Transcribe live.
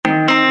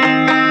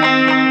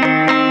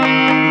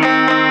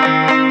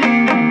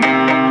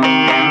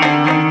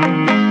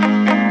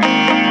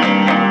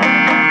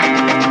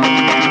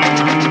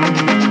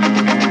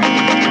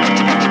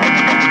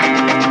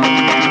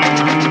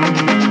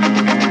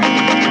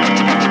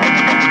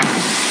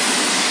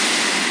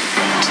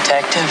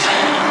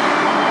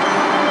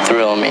detective.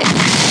 Thrill me.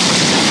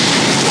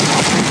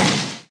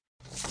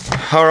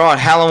 All right,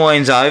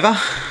 Halloween's over.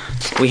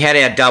 We had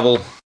our double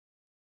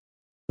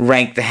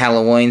Rank the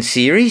Halloween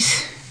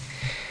series.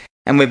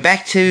 And we're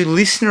back to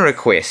listener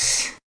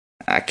requests.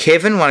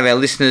 Kevin, one of our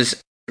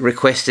listeners,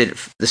 requested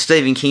the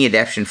Stephen King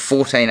adaptation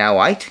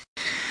 1408.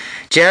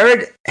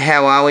 Jared,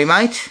 how are we,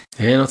 mate?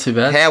 Yeah, not too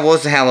bad. How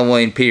was the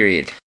Halloween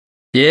period?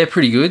 Yeah,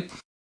 pretty good.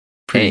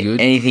 Pretty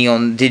good. Anything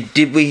on...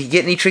 Did we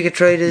get any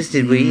trick-or-treaters?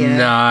 Did we...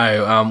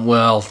 No.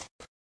 Well,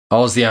 I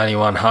was the only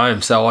one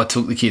home, so I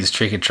took the kids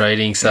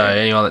trick-or-treating, so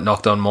anyone that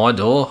knocked on my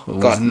door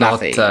was got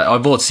nothing. I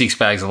bought 6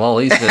 bags of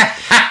lollies, but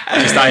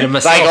just ate them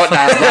myself. They got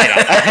none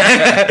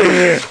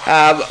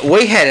later.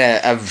 We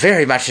had a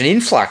very much an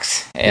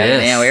influx out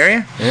in our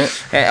area.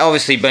 Yeah.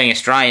 Obviously, being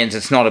Australians,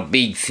 it's not a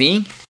big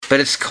thing, but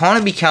it's kind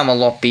of become a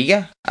lot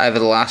bigger over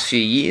the last few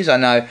years. I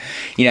know,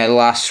 the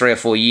last 3 or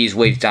 4 years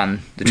we've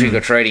done the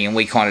trick-or-treating and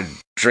we kind of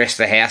dressed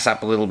the house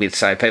up a little bit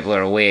so people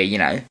are aware, you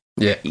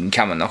can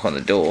come and knock on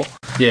the door.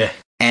 Yeah.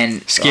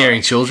 And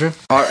scaring children.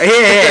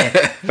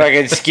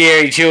 Fucking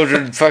scaring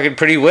children fucking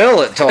pretty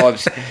well at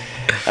times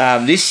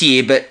this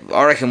year, but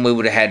I reckon we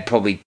would have had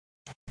probably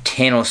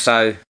 10 or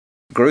so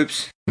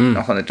groups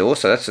knock on the door,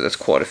 so that's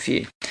quite a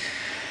few.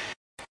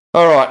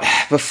 All right,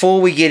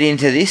 before we get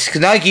into this, because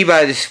no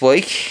Gibbo this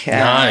week.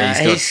 No,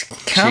 he's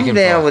come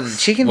down with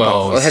chicken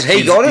pox. Has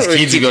he got it? His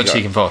kids have got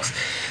chicken pox.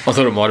 I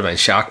thought it might have been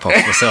shark pox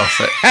myself.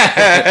 But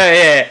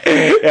yeah,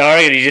 I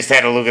reckon he just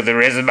had a look at the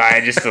resume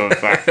and just thought,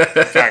 fuck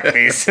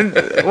this.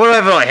 What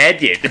haven't I had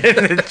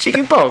yet?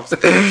 Chicken pox. So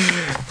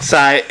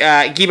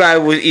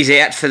Gibbo is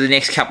out for the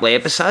next couple of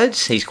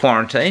episodes. He's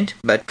quarantined.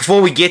 But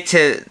before we get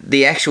to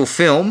the actual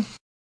film,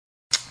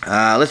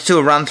 let's do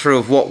a run through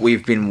of what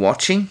we've been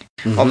watching.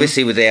 Mm-hmm.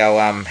 Obviously, with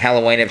our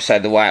Halloween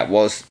episode, the way it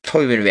was,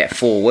 probably been about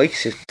 4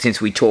 weeks since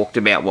we talked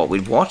about what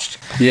we'd watched.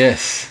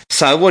 Yes.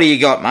 So, what do you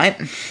got, mate?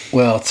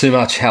 Well, too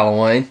much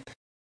Halloween.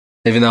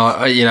 Even though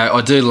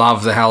I do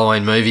love the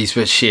Halloween movies,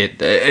 but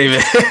shit,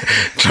 even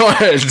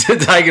trying to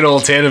take it all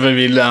 10 of them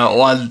in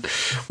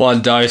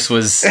one dose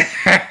was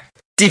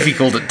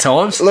difficult at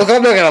times. Look,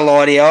 I'm not going to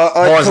lie to you.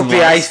 I took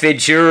the Ace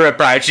Ventura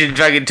approach and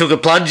fucking took a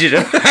plunge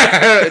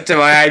to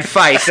my own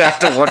face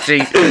after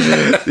watching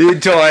the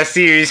entire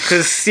series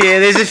because,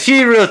 there's a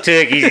few real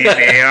turkeys in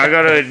there, I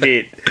got to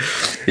admit.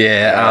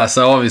 Yeah,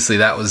 so obviously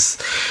that was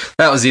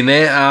in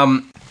there.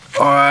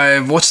 I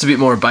watched a bit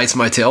more of Bates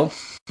Motel.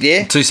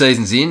 Yeah. 2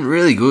 seasons in,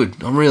 really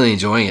good. I'm really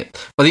enjoying it.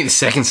 I think the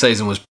second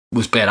season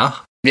was better.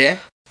 Yeah.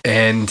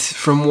 And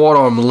from what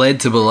I'm led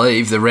to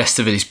believe, the rest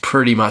of it is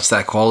pretty much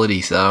that quality.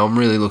 So I'm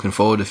really looking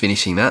forward to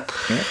finishing that.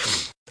 Yeah.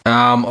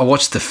 I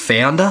watched The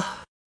Founder.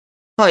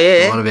 Oh,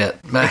 yeah. One about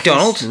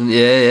McDonald's.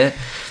 Yeah. It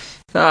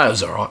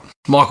was all right.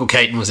 Michael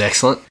Keaton was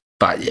excellent.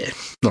 But, yeah,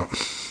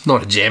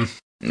 not a gem.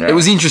 No. It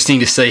was interesting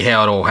to see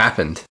how it all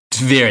happened.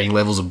 It's varying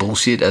levels of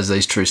bullshit, as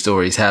these true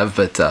stories have.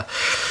 But,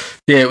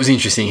 it was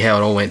interesting how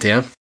it all went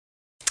down.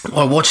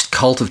 I watched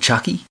Cult of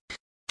Chucky.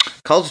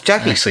 Cult of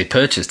Chucky? I actually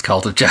purchased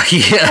Cult of Chucky.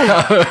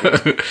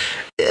 Yeah,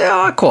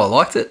 I quite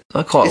liked it.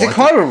 Is it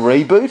kind of a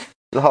reboot,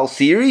 the whole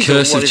series?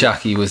 Curse of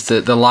Chucky was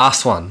the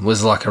last one,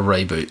 was like a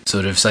reboot,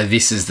 sort of. So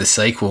this is the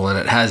sequel, and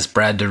it has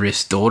Brad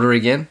Dourif's daughter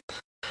again.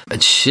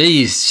 And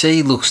she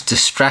looks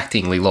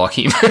distractingly like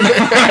him.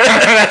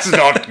 That's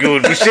not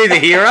good. Was she the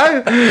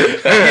hero?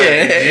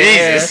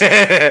 Yeah,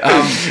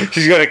 Jesus.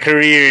 She's got a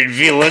career in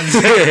villains.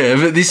 Yeah,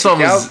 but this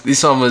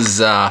one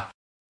was.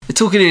 It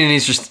took it in an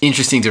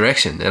interesting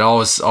direction, and I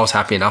was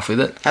happy enough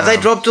with it. Have they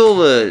dropped all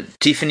the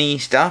Tiffany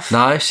stuff?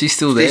 No, she's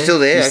still there. She's still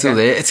there. She's still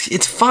there.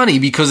 It's funny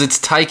because it's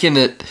taken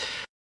it.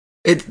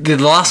 The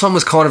last one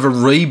was kind of a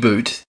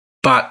reboot,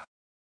 but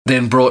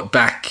then brought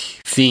back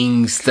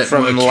things that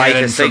from were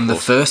canon from the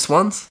first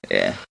ones.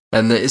 Yeah.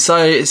 And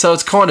so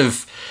it's kind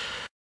of,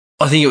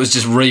 I think it was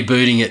just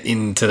rebooting it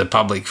into the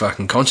public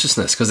fucking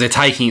consciousness because they've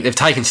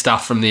taken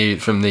stuff from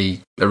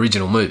the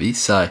original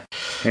movies. So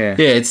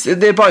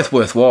they're both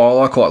worthwhile.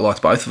 I quite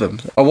liked both of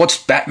them. I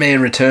watched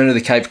Batman: Return of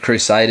the Caped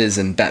Crusaders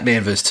and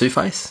Batman vs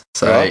Two-Face.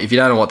 So if you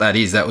don't know what that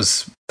is, that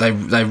was they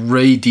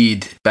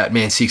redid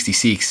Batman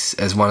 66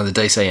 as one of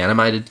the DC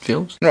animated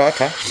films. Right.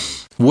 Okay.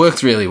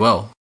 Worked really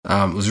well.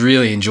 It was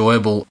really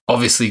enjoyable.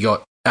 Obviously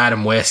got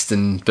Adam West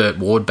and Burt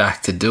Ward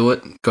back to do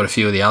it. Got a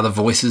few of the other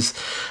voices,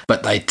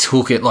 but they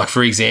took it, like,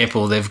 for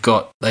example,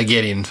 they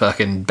get in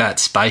fucking bat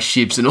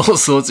spaceships and all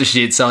sorts of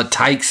shit. So it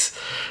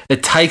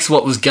takes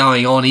what was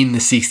going on in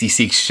the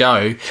 66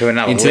 show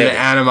into the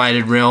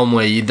animated realm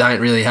where you don't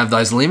really have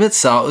those limits.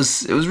 So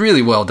it was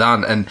really well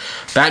done. And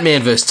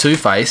Batman vs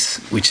Two-Face,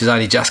 which has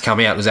only just come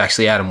out, was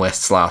actually Adam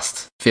West's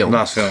last film.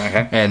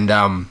 Okay.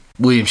 And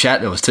William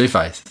Shatner was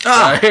Two-Face.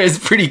 So it's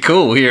pretty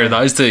cool hearing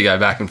those two go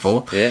back and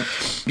forth. Yeah.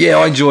 Yeah,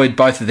 I enjoyed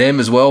both of them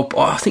as well.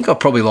 I think I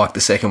probably liked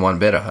the second one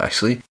better,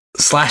 actually.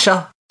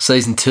 Slasher,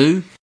 Season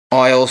 2.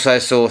 I also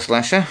saw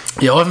Slasher.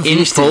 Yeah, I haven't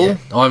finished it yet.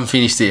 I haven't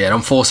finished it yet. I'm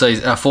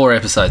 4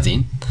 episodes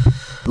in.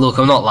 Look,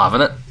 I'm not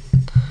loving it.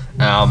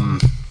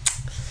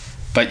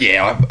 But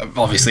yeah, I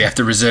obviously have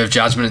to reserve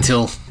judgment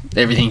until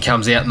everything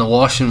comes out in the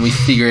wash and we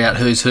figure out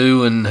who's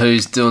who and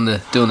who's doing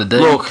the deed.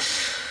 Look,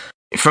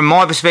 from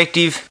my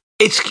perspective,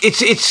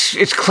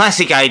 it's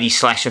classic 80s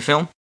slasher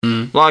film.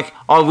 Like,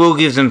 I will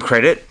give them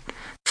credit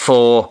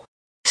for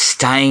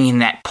staying in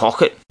that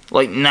pocket,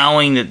 like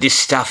knowing that this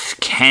stuff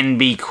can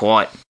be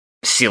quite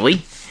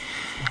silly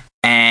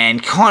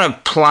and kind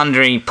of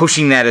plundering,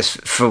 pushing that as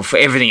for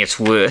everything it's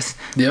worth.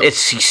 Yep.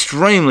 It's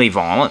extremely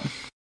violent.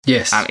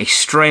 Yes.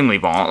 Extremely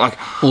violent.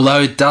 Like,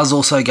 although it does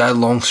also go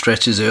long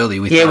stretches early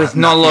with with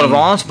not a lot of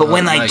violence, but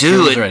when they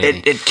do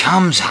it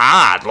comes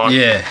hard. Like,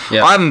 yeah.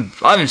 I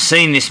haven't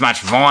seen this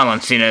much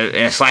violence in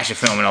a slasher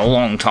film in a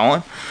long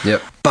time.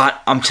 Yep.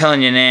 But I'm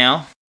telling you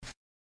now,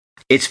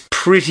 it's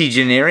pretty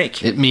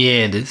generic. It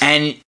meanders.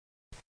 And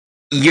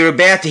you're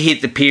about to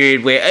hit the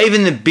period where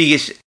even the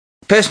biggest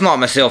person like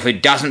myself who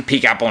doesn't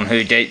pick up on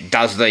who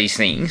does these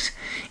things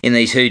in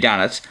these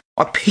whodunits,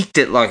 I picked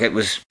it like it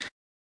was...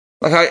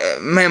 Like,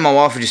 me and my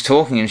wife were just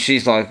talking and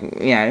she's like,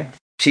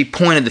 she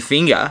pointed the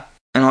finger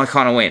and I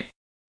kind of went,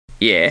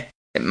 yeah,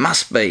 it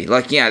must be.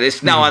 Like,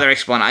 there's no other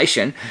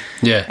explanation.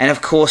 Yeah. And,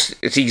 of course,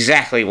 it's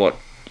exactly what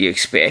you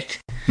expect.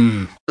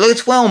 Look,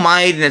 it's well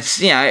made and it's,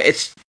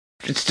 it's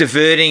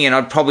diverting and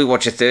I'd probably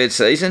watch a third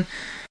season.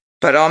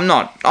 But I'm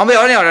not. I mean,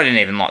 I didn't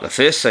even like the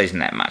first season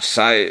that much.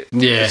 So,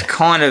 it's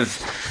kind of...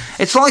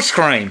 It's like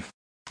Scream.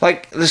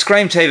 Like, the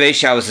Scream TV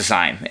show is the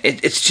same.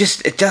 It's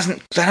just... It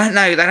doesn't...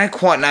 They don't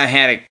quite know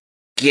how to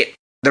get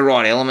the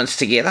right elements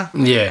together.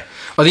 Yeah.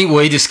 I think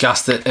we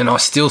discussed it, and I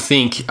still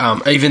think,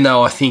 even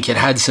though I think it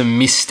had some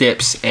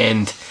missteps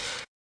and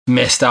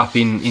messed up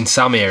in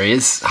some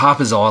areas,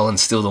 Harper's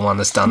Island's still the one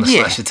that's done the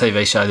slasher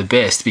TV show the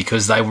best,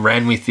 because they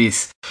ran with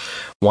this,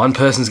 one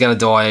person's going to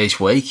die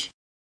each week,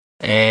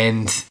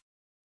 and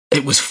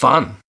it was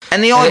fun.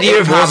 And the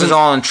idea of Harper's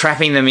Island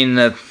trapping them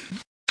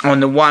on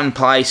the one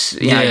place,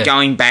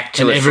 going back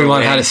to and it.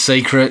 Everyone had a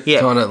secret,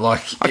 kind of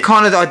like... I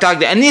dug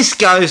that. And this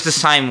goes the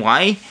same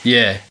way.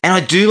 Yeah. And I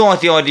do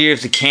like the idea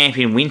of the camp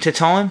in winter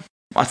time.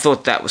 I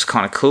thought that was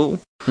kind of cool.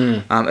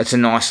 It's a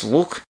nice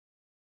look.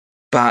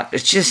 But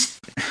it's just...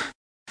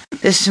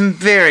 There's some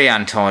very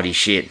untidy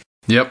shit.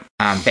 Yep.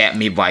 About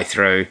midway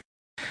through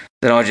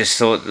that I just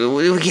thought,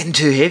 we're getting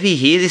too heavy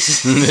here.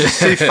 This is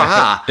too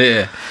far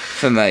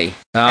for me.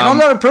 And I'm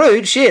not a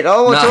prude. Shit.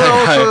 I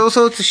watch all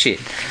sorts of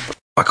shit.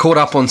 I caught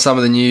up on some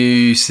of the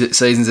new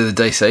seasons of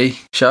the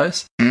DC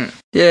shows.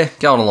 Yeah,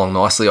 going along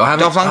nicely. I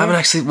haven't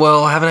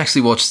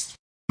actually watched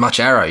much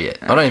Arrow yet.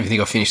 I don't even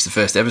think I finished the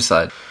first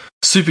episode.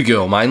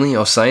 Supergirl mainly,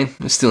 I've seen.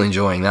 I'm still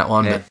enjoying that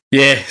one. But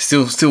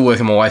still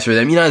working my way through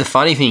them. The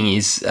funny thing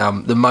is,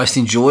 the most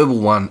enjoyable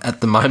one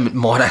at the moment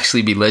might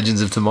actually be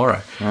Legends of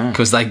Tomorrow,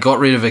 because they got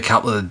rid of a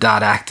couple of the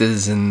dud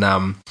actors, and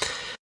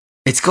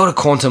it's got a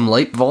Quantum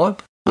Leap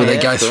vibe where they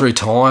go through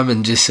time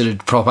and just sort of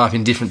prop up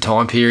in different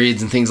time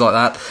periods and things like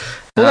that.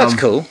 Well, that's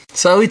cool.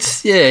 So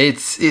it's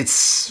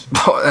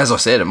as I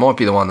said, it might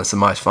be the one that's the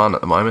most fun at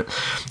the moment.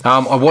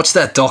 I watched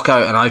that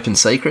doco, An Open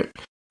Secret,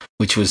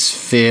 which was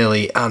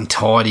fairly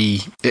untidy.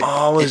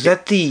 It's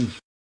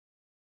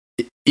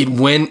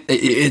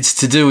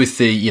to do with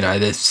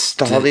the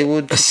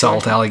Hollywood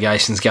assault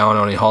allegations going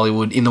on in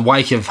Hollywood. In the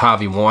wake of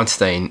Harvey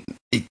Weinstein,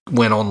 it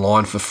went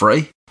online for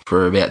free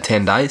for about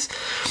 10 days.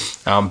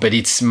 But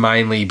it's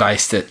mainly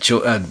based at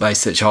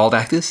child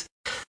actors.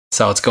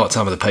 So it's got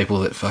some of the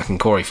people that fucking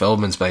Corey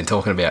Feldman's been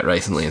talking about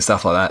recently and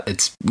stuff like that.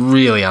 It's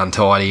really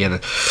untidy and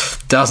it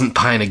doesn't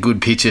paint a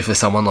good picture for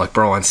someone like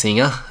Bryan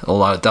Singer,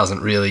 although it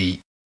doesn't really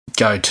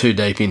go too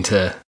deep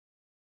into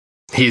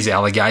his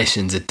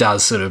allegations. It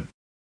does sort of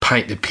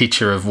paint the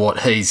picture of what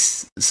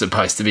he's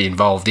supposed to be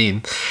involved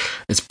in.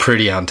 It's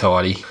pretty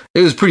untidy.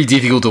 It was pretty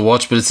difficult to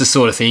watch, but it's the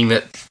sort of thing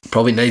that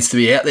probably needs to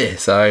be out there.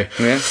 So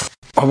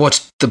I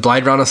watched the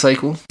Blade Runner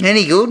sequel.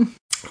 Any good?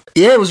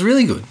 Yeah, it was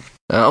really good.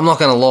 I'm not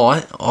going to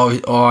lie,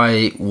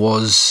 I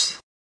was...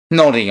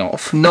 Nodding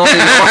off.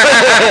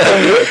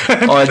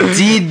 I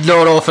did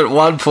nod off at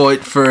one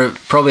point for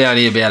probably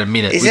only about a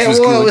minute. Is that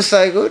why it was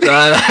so good? Look,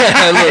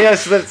 I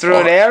slept through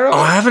an hour?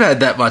 I haven't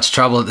had that much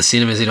trouble at the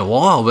cinemas in a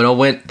while, but I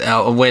went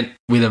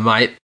with a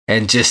mate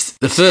and just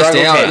the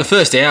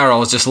first hour I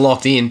was just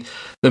locked in.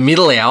 The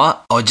middle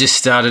hour, I just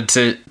started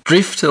to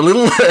drift a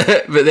little,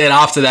 but then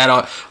after that,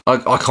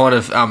 I kind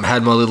of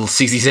had my little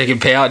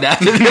 60-second power nap,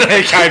 and then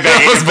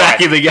I was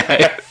back in the game.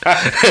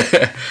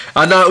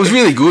 I know, it was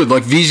really good,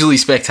 like visually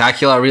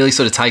spectacular, really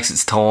sort of takes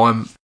its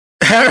time.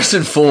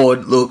 Harrison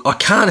Ford, look, I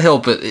can't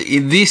help it.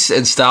 In this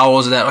and Star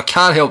Wars and that, I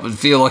can't help but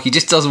feel like he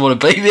just doesn't want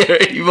to be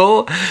there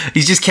anymore.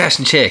 He's just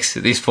cashing checks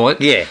at this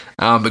point. Yeah.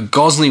 But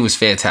Gosling was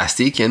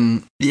fantastic,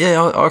 and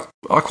I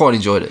quite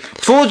enjoyed it.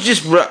 Ford's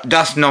just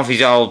dusting off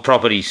his old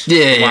properties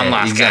one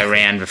last go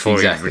round before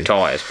he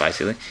retires,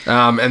 basically.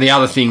 And the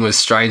other thing was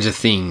Stranger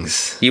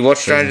Things. You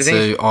watched Stranger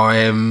Things?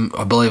 I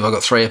believe I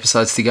got 3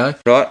 episodes to go.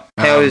 Right.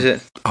 How is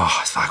it?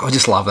 Oh, fuck, I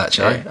just love that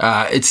show.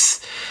 Yeah.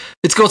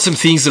 It's got some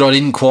things that I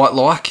didn't quite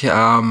like.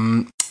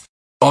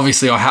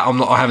 Obviously, I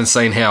haven't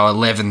seen how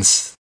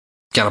 11's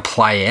going to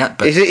play out.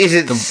 But is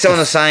it on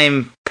the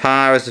same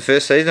par as the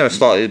first season or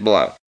slightly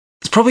below?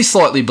 It's probably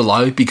slightly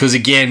below because,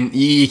 again,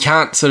 you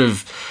can't sort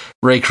of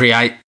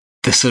recreate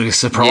the sort of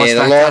surprise Yeah, the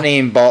factor. lightning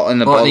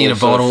in a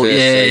bottle.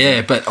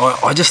 Yeah. But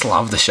I just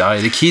love the show.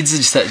 The kids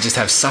just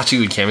have such a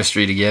good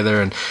chemistry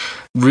together and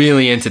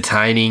really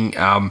entertaining.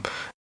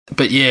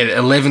 But yeah,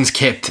 Eleven's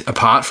kept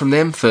apart from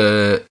them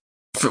for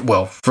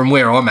from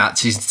where I'm at,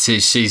 she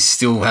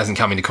still hasn't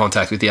come into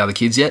contact with the other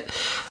kids yet.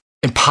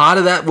 And part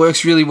of that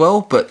works really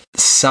well, but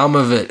some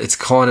of it's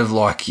kind of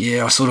like,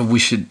 I sort of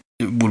wish it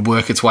would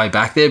work its way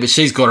back there, but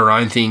she's got her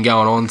own thing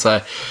going on.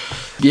 So,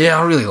 yeah,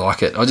 I really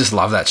like it. I just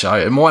love that show.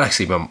 It might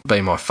actually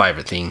be my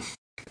favourite thing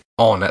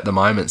on at the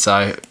moment.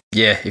 So,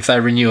 yeah, if they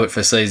renew it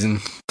for season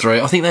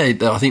 3, I think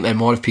they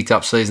might have picked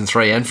up season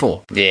 3 and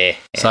 4. Yeah.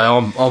 So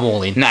I'm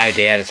all in. No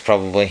doubt it's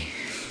probably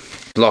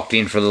locked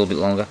in for a little bit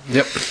longer.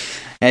 Yep.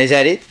 And is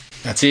that it?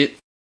 That's it.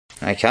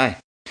 Okay.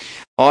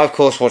 I, of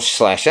course, watched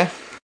Slasher.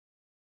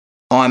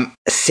 I'm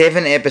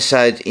 7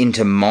 episodes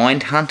into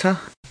Mindhunter.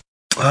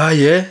 Oh,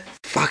 yeah.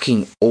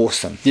 Fucking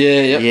awesome.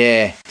 Yeah.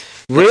 Yeah.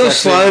 Real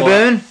slow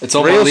burn. It's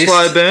on real my list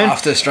slow burn.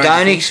 after Stranger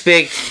Don't Things.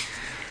 expect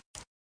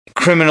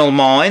Criminal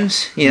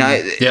Minds, you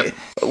know. Yep.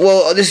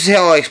 Well, this is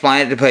how I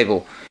explain it to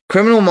people.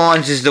 Criminal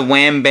Minds is the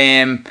wham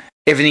bam,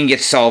 everything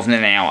gets solved in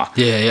an hour.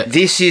 Yeah.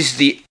 This is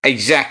the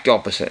exact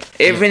opposite.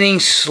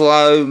 Everything's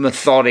slow,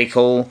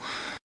 methodical.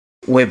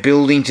 We're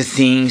building to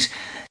things.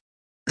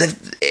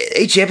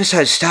 Each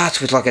episode starts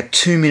with like a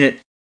 2-minute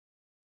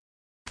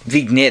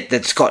vignette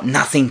that's got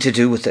nothing to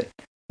do with it.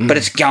 But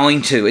it's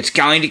going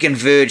to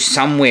converge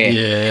somewhere.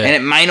 Yeah. And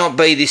it may not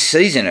be this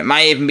season. It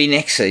may even be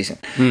next season.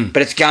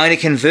 But it's going to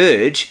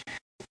converge.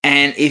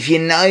 And if you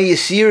know your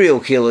serial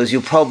killers,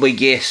 you'll probably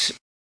guess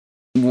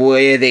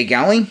where they're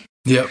going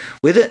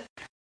with it.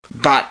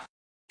 But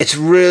it's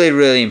really,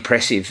 really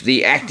impressive.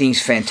 The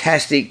acting's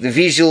fantastic. The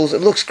visuals, it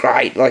looks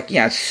great. Like,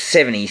 it's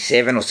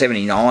 77 or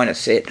 79 a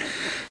set.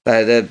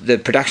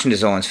 The production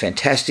design's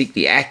fantastic.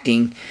 The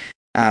acting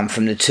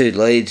from the 2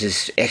 leads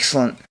is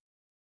excellent.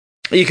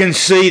 You can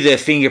see the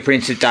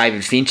fingerprints of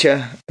David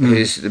Fincher,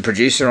 who's the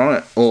producer on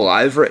it, all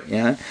over it,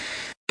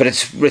 But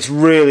it's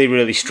really,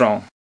 really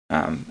strong,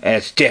 and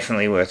it's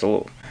definitely worth a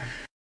look.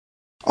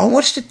 I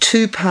watched a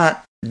 2-part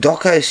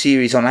doco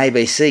series on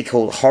ABC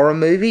called Horror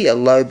Movie, A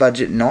Low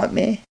Budget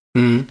Nightmare.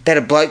 They had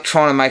a bloke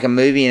trying to make a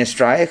movie in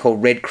Australia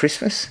called Red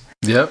Christmas.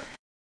 Yep.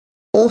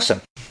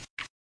 Awesome.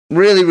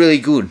 Really, really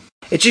good.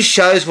 It just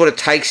shows what it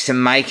takes to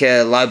make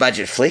a low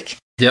budget flick.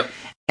 Yep.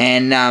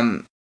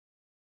 And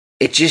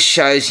it just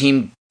shows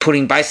him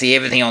putting basically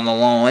everything on the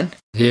line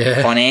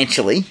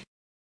financially.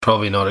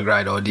 Probably not a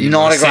great idea.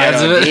 Not a great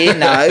idea,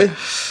 no.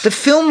 The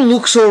film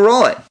looks all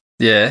right.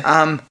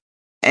 Yeah.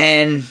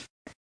 And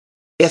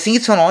I think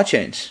it's on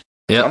iTunes.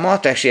 Yeah. I might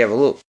have to actually have a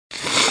look.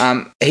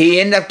 He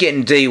ended up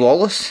getting Dee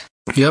Wallace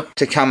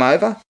to come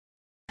over.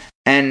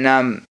 And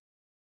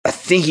I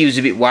think he was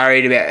a bit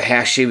worried about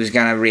how she was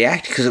going to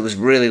react because it was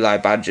really low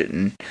budget.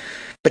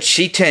 But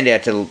she turned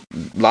out to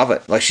love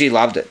it. Like, she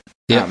loved it.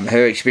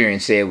 Her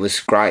experience there was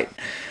great.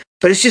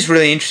 But it's just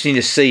really interesting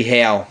to see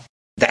how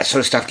that sort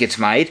of stuff gets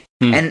made.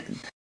 And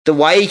the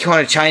way he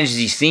kind of changes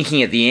his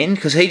thinking at the end,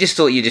 because he just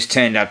thought you just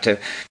turned up to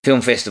film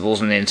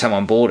festivals and then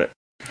someone bought it.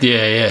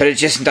 Yeah. But it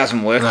just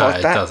doesn't work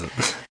like that. It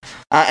doesn't.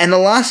 And the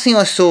last thing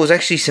I saw was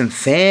actually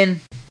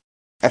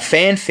a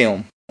fan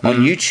film on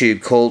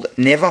YouTube called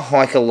Never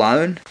Hike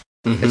Alone.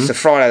 It's the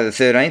Friday the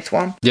 13th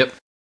one. Yep.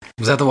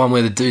 Was that the one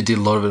where the dude did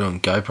a lot of it on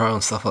GoPro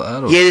and stuff like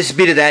that? Or? Yeah, there's a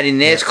bit of that in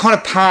there. It's kind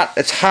of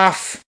it's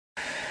half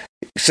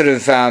sort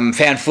of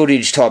found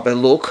footage type of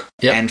look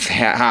and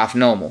half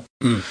normal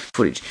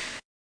footage.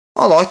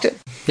 I liked it.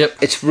 Yep.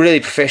 It's really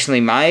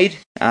professionally made.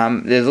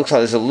 There looks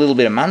like there's a little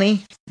bit of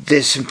money.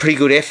 There's some pretty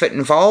good effort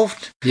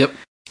involved. Yep.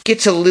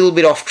 Gets a little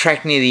bit off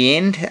track near the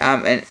end,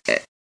 and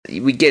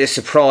we get a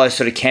surprise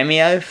sort of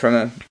cameo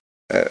from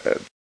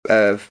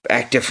a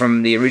actor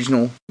from the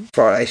original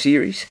Friday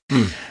series.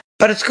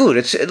 But it's good.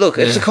 It's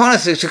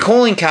a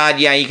calling card.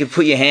 Yeah, you could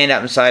put your hand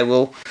up and say,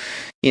 well,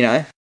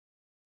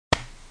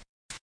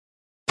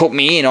 put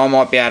me in. I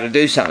might be able to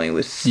do something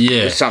with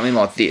something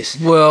like this.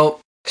 Well,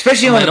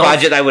 especially on the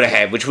budget they would have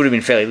had, which would have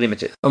been fairly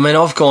limited. I mean,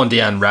 I've gone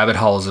down rabbit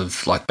holes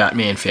of like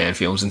Batman fan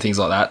films and things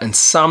like that, and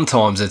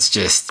sometimes it's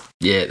just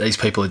these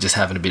people are just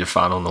having a bit of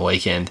fun on the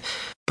weekend.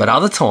 But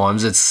other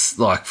times it's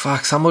like,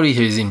 fuck, somebody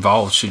who's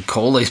involved should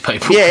call these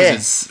people because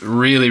it's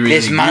really, really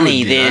there's good,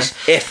 money, there's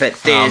effort,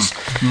 there's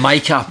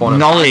makeup on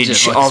knowledge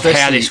a budget, of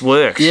how this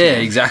works. Yeah,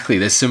 exactly.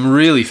 There's some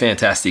really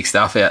fantastic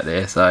stuff out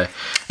there. So,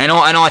 and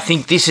I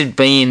think this would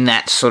be in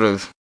that sort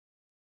of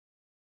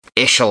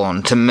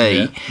echelon to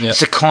me.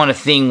 It's the kind of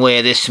thing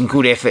where there's some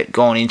good effort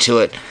gone into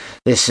it.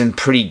 There's some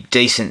pretty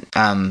decent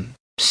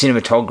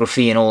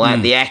cinematography and all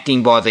that. The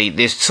acting by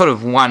there's sort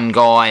of one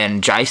guy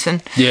and Jason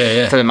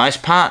for the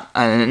most part,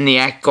 and the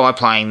guy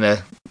playing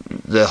the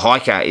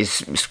hiker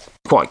is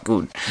quite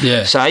good.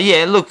 So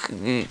look,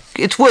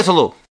 it's worth a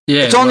look.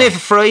 It's on there for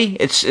free.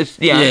 It's it's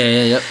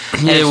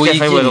definitely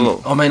worth a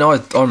look. I mean,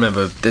 I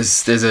remember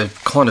there's a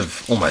kind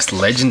of almost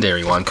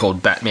legendary one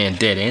called Batman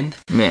Dead End.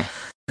 Yeah,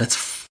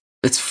 that's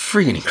it's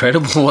freaking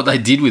incredible what they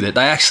did with it.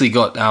 They actually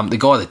got the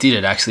guy that did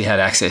it actually had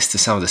access to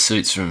some of the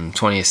suits from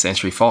 20th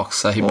Century Fox,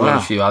 so he brought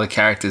a few other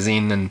characters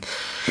in and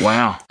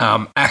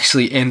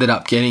actually ended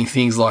up getting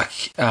things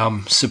like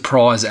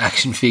surprise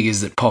action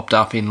figures that popped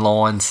up in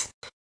lines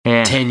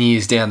 10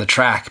 years down the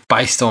track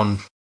based on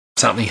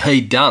something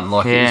he'd done.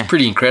 Like it was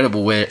pretty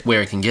incredible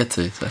where it can get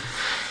to. So.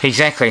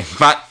 Exactly.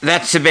 But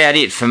that's about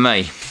it for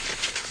me.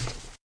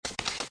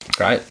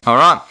 Great. All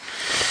right.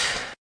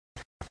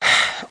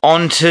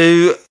 On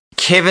to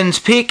Kevin's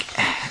pick,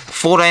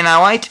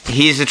 1408.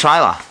 Here's the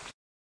trailer.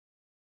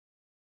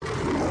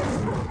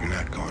 You're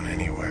not going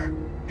anywhere.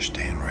 You're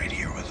staying right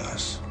here with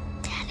us.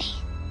 Daddy,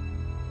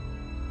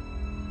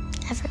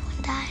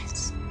 everyone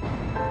dies.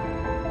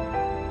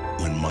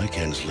 When Mike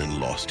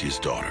Enslin lost his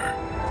daughter,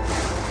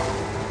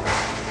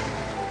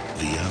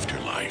 the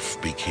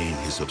afterlife became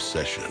his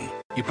obsession.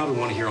 You probably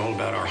want to hear all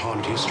about our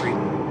haunted history.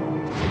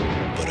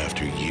 But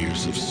after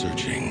years of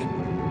searching,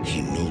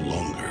 he no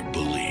longer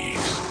believes.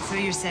 So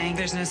you're saying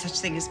there's no such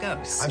thing as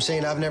ghosts? I'm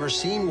saying I've never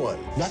seen one.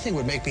 Nothing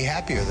would make me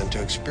happier than to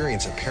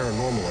experience a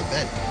paranormal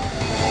event.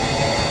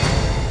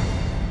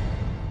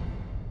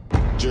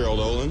 Gerald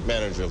Olin,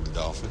 manager of the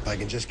Dolphin. If I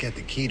can just get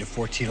the key to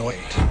 1408.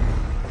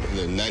 In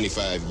the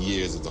 95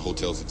 years of the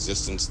hotel's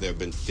existence, there have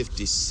been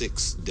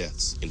 56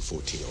 deaths in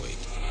 1408.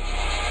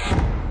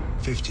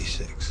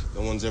 56.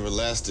 No one's ever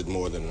lasted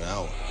more than an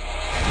hour.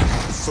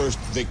 The first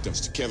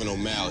victims to Kevin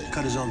O'Malley.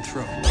 Cut his own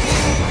throat.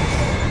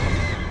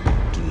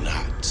 Do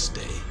not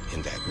stay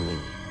in that room.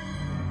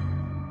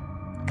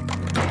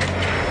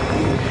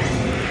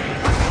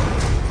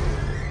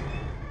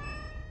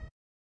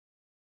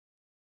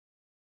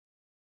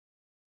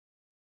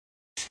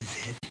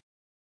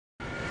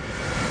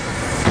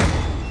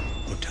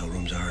 Hotel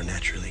rooms are a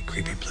naturally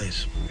creepy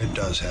place. It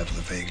does have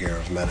the vague air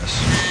of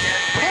menace.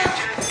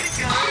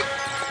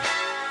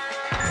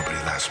 Nobody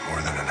lasts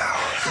more than an hour.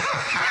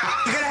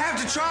 You're gonna have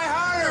to try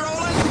harder,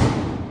 Olin!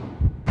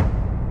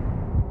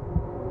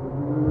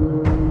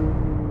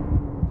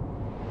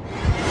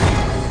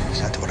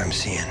 It's not what I'm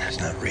seeing. It's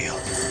not real.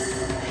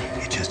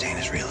 It just ain't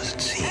as real as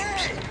it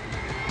seems.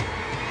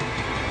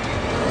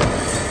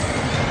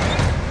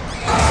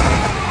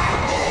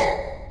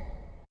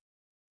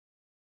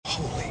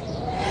 Holy.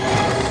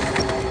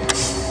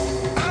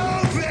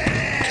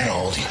 Get a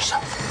hold of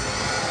yourself.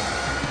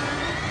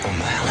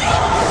 O'Malley.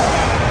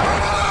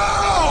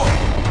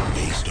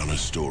 Based on a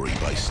story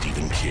by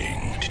Stephen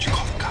King. Did you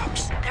call the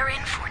cops? They're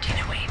in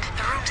 1408.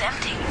 The room's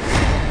empty.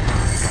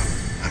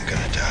 I'm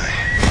gonna die.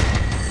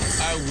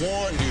 I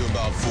warned you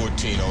about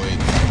 1408.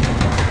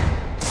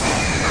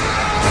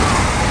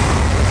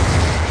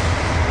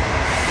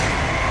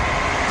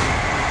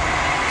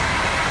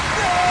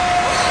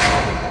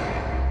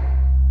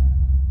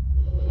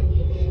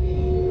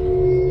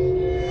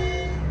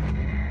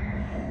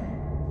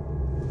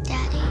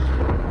 Daddy,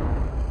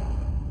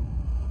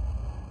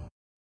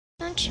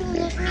 don't you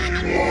love me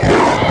anymore?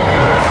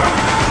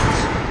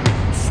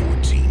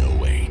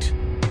 1408.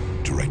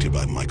 Directed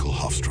by Michael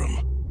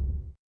Hofstrom.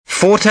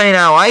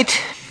 1408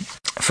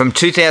 from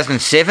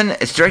 2007.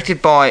 It's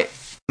directed by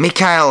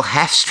Mikael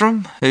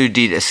Hafstrom, who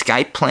did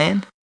Escape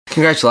Plan.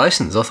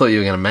 Congratulations. I thought you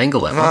were going to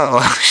mangle that one.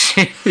 Oh,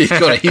 shit. You've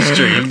got a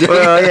history of doing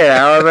Well,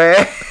 yeah, I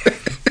mean...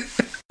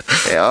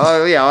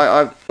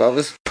 I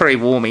was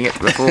pre-warming it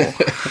before.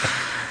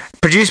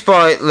 Produced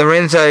by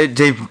Lorenzo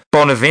Di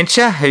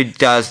Bonaventure, who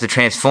does the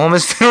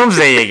Transformers films.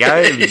 There you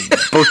go.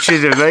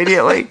 Butchered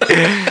immediately.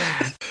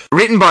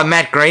 Written by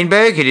Matt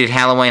Greenberg, who did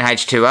Halloween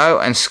H2O,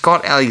 and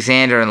Scott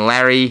Alexander and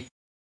Larry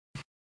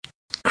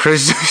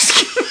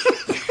Kraszewski.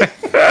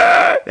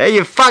 There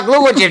you fuck,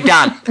 look what you've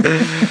done.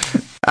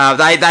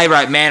 They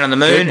wrote Man on the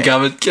Moon. Keep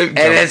going.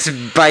 And it's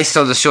based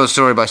on the short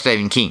story by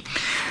Stephen King.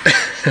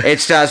 It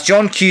stars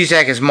John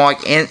Cusack as Mike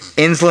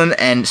Enslin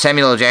and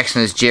Samuel L.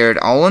 Jackson as Gerald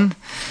Olin.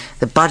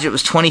 The budget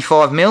was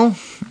 $25 million,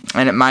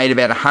 and it made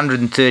about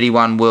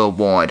 131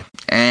 worldwide.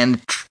 And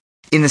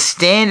in the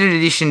standard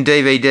edition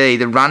DVD,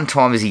 the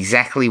runtime is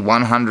exactly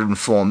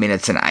 104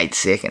 minutes and 8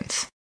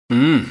 seconds.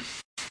 There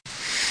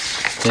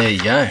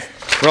you go.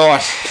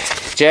 Right,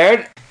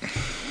 Jared,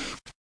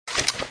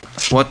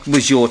 what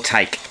was your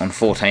take on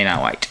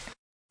 1408?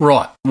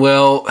 Right.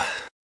 Well,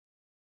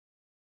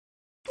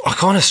 I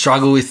kind of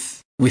struggle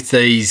with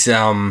these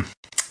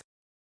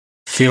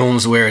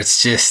films where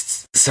it's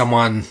just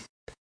someone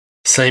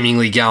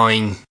seemingly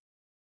going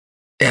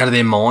out of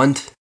their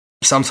mind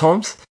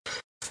sometimes.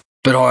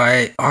 But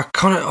I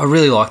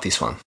really like this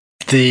one.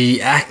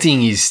 The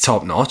acting is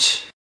top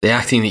notch. The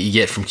acting that you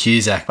get from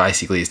Cusack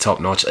basically is top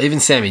notch.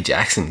 Even Sammy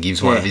Jackson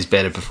gives one of his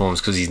better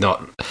performances because he's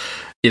not,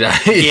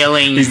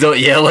 Yelling. He's not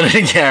yelling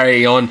and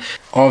carrying on.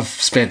 I've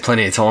spent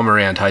plenty of time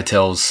around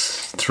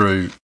hotels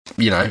through,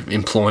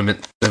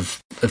 employment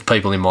of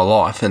people in my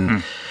life,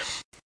 and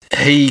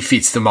he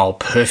fits the mold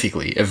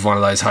perfectly of one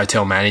of those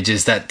hotel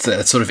managers. That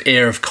sort of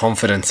air of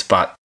confidence,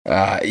 but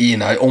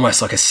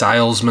almost like a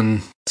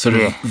salesman sort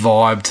of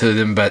vibe to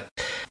them. But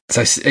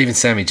so even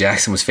Sammy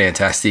Jackson was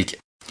fantastic.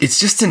 It's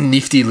just a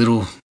nifty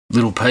little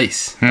little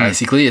piece.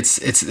 Basically,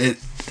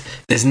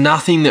 there's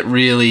nothing that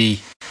really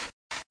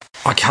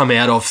I come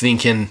out of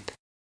thinking,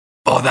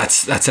 oh,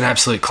 that's an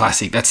absolute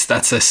classic.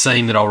 That's a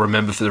scene that I'll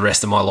remember for the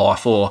rest of my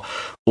life, or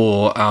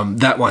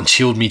that one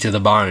chilled me to the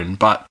bone.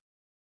 But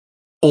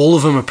all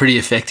of them are pretty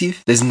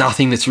effective. There's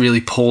nothing that's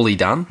really poorly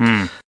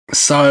done.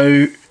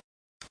 So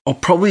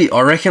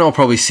I reckon I'll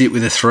probably sit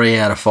with a 3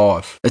 out of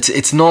 5.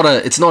 It's not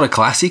a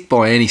classic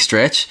by any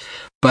stretch,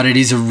 but it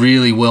is a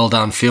really well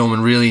done film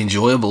and really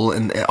enjoyable.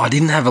 And I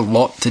didn't have a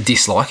lot to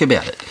dislike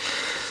about it.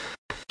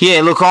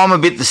 Yeah, look, I'm a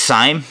bit the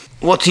same.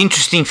 What's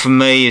interesting for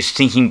me is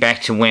thinking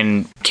back to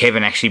when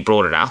Kevin actually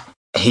brought it up.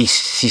 He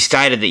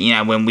stated that, you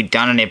know, when we'd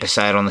done an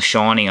episode on The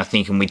Shining, I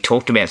think, and we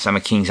talked about some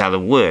of King's other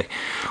work,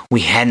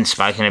 we hadn't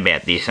spoken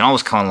about this. And I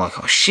was kind of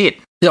like, oh, shit.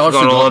 Yeah, I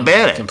forgot all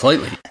about it.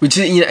 Completely. Which,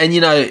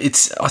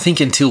 it's, I think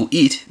until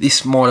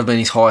this might have been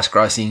his highest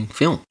grossing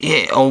film.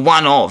 Yeah, or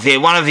one of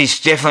his,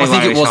 definitely I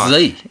think it was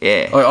highest.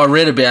 Yeah. I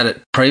read about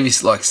it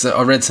previously,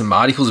 I read some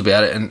articles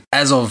about it, and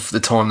as of the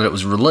time that it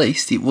was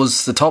released, it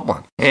was the top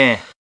one. Yeah.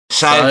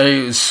 So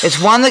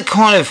it's one that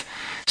kind of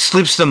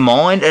slips the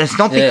mind, and it's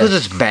not because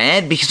it's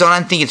bad, because I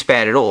don't think it's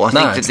bad at all. I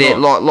think that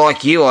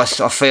like you, I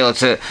feel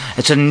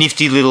it's a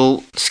nifty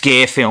little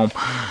scare film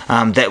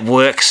that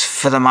works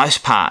for the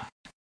most part.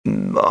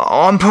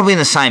 I'm probably in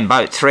the same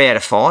boat, 3 out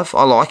of 5.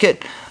 I like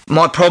it.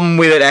 My problem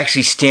with it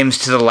actually stems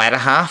to the latter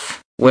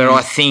half, where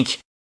I think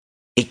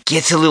it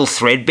gets a little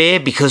threadbare,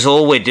 because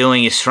all we're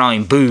doing is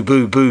throwing boo,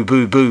 boo, boo,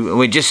 boo, boo. And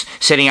we're just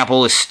setting up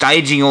all this,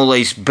 staging all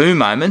these boo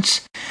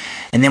moments.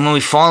 And then when we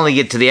finally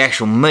get to the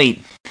actual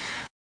meat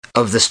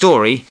of the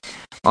story,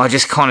 I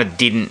just kind of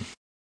didn't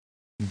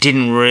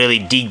really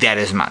dig that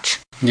as much.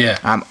 Yeah.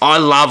 I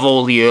love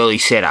all the early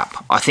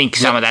setup. I think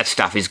some of that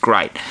stuff is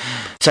great.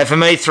 So for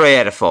me, 3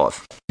 out of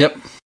 5. Yep.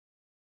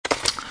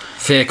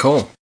 Fair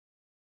call.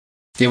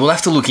 Yeah, we'll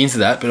have to look into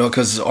that, but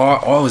because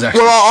I was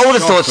actually... Well, I would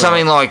have thought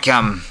something like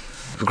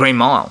Green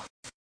Mile.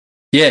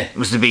 Yeah.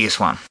 Was the biggest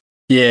one.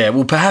 Yeah,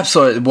 well, perhaps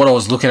what I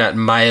was looking at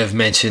may have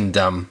mentioned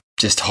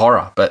just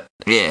horror, but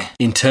yeah,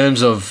 in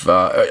terms of...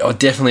 I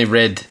definitely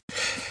read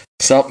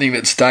something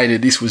that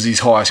stated this was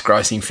his highest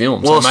grossing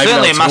film. Well, so maybe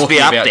certainly it must be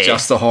up there.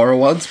 Just the horror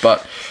ones,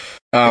 but...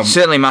 it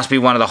certainly must be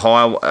one of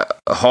the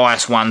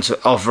highest ones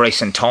of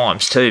recent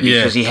times too,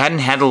 because he hadn't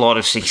had a lot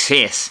of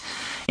success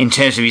in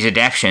terms of his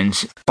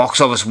adaptions, box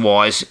office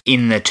wise,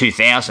 in the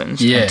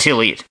 2000s until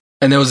it.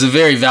 And there was a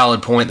very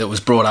valid point that was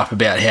brought up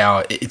about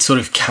how it sort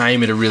of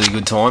came at a really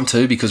good time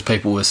too, because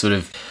people were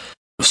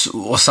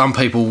or some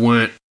people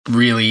weren't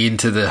really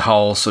into the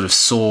whole sort of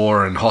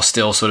Saw and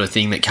Hostel sort of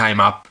thing that came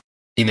up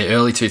in the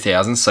early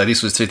 2000s. So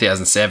this was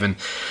 2007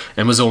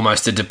 and was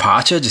almost a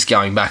departure, just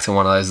going back to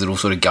one of those little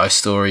sort of ghost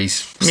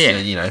stories,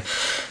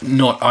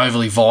 not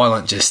overly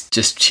violent,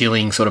 just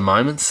chilling sort of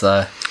moments.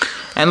 So,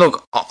 and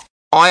look,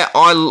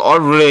 I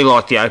really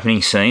like the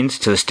opening scenes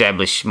to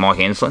establish Mike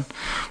Enslin,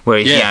 where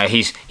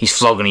he's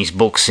flogging his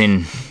books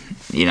in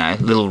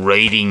little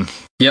reading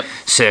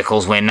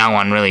circles where no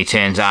one really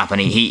turns up, and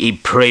he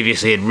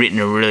previously had written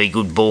a really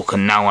good book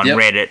and no one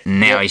read it, and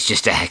now he's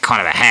just a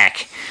kind of a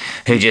hack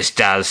who just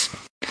does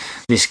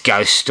this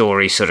ghost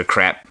story sort of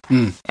crap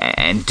and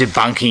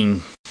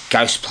debunking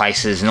ghost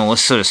places and all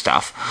this sort of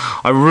stuff.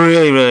 I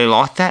really, really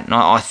like that, and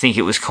I think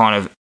it was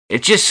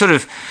it just sort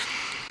of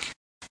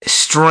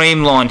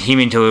streamlined him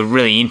into a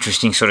really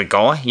interesting sort of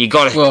guy. You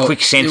got a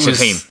quick sense of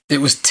him. It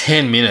was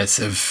 10 minutes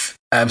of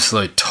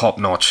absolute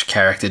top-notch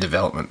character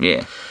development.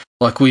 Yeah.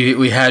 Like,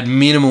 we had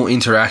minimal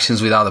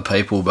interactions with other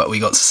people, but we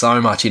got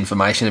so much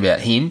information about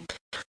him.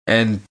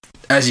 And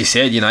as you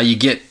said, you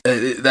get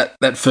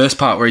that first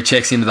part where he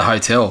checks into the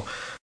hotel.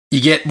 You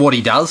get what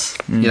he does,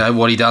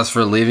 what he does for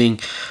a living.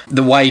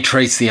 The way he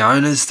treats the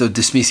owners, the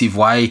dismissive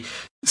way,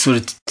 sort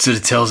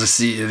of tells us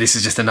this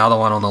is just another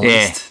one on the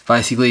list.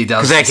 Basically, he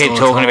does, because they keep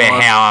talking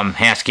about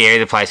how scary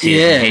the place is.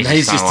 Yeah, and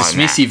he's just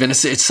dismissive, and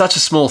it's such a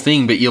small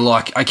thing, but you're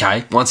like,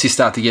 okay, once you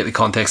start to get the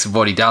context of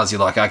what he does,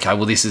 you're like, okay,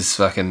 well, this is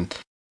fucking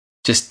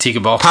just tick a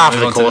box and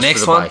move on to the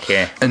next one.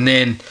 And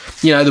then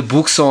the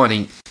book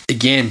signing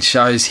again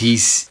shows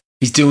he's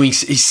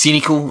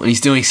cynical and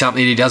he's doing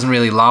something that he doesn't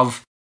really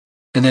love.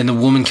 And then the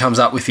woman comes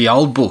up with the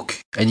old book,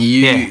 and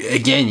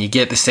you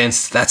get the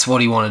sense that's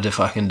what he wanted to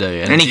fucking do.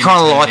 And he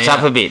kind of lights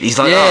up a bit. He's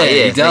like,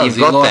 he does.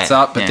 He lights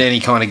up, but then he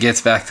kind of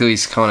gets back to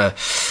his kind of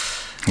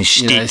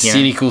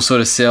cynical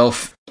sort of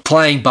self.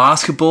 Playing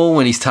basketball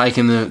when he's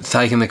taking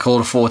the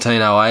call to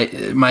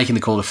 1408, making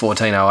the call to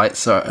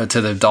 1408, to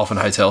the Dolphin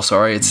Hotel.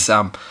 Sorry, it's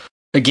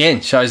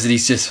again shows that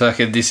he's just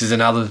fucking. This is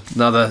another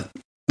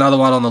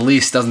one on the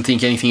list. Doesn't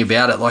think anything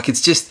about it. Like,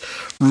 it's just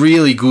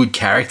really good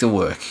character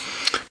work.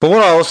 But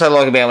what I also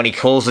like about when he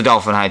calls the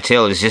Dolphin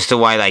Hotel is just the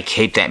way they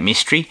keep that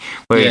mystery,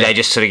 where they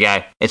just sort of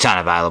go, it's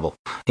unavailable.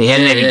 He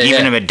hadn't even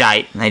given him a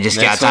date, and they just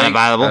go, it's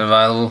unavailable.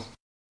 Unavailable.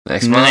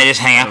 Next and month. Then they just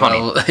hang up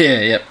on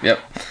him. Yep.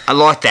 I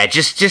like that.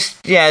 Just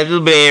a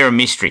little bit of air of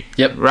mystery.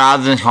 Yep.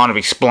 Rather than kind of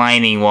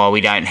explaining why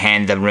we don't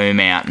hand the room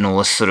out and all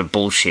this sort of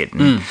bullshit.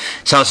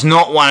 So it's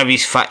not one of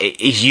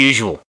his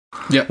usual.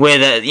 Yep. Where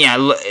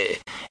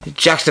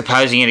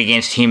juxtaposing it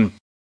against him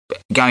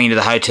going into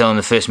the hotel in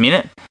the first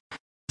minute,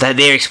 that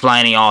they're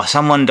explaining,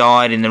 someone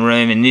died in the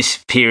room in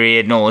this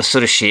period and all this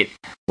sort of shit.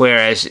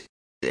 Whereas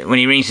when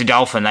he rings the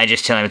Dolphin, they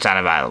just tell him it's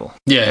unavailable.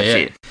 Yeah, That's yeah.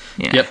 it.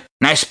 You know? Yep.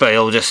 No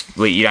spiel, just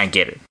you don't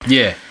get it.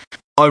 Yeah.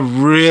 I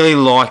really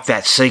like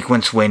that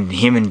sequence when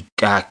him and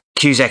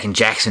Cusack and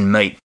Jackson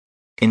meet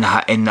in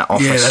the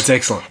office. Yeah, that's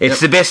excellent. It's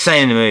the best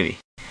scene in the movie.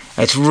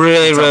 It's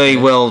really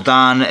well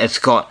done.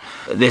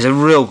 There's a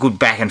real good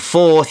back and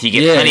forth. You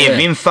get plenty of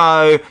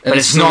info, but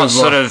it's not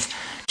sort of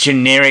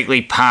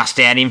generically passed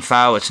out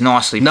info. It's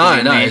nicely put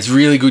in there. It's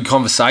really good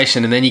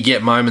conversation, and then you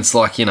get moments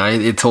like,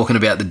 they're talking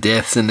about the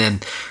deaths, and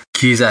then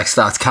Cusack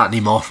starts cutting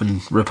him off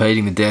and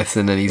repeating the deaths,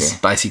 and then he's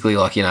basically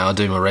like, I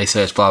do my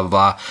research, blah blah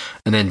blah,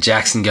 and then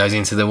Jackson goes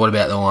into what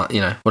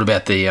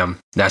about the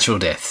natural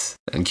deaths,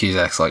 and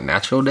Cusack's like,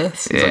 natural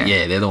deaths? He's like,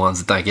 they're the ones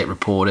that don't get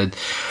reported.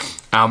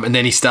 And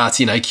then he starts,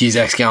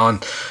 Cusack's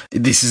going,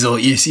 this is all,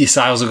 your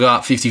sales will go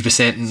up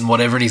 50% and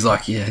whatever. And he's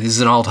like, this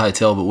is an old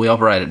hotel, but we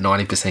operate at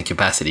 90%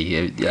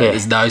 capacity.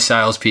 There's no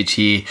sales pitch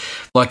here.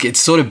 Like, it's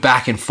sort of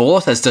back and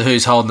forth as to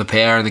who's holding the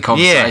power in the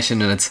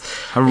conversation. And it's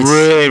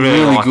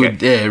really like good.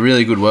 it. Yeah,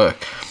 really good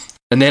work.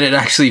 And then it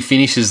actually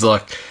finishes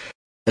like,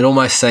 it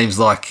almost seems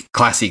like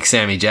classic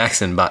Sammy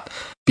Jackson, but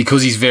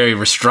because he's very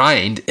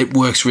restrained, it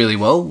works really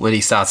well when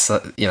he starts,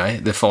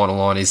 the final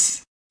line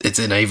is, it's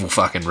an evil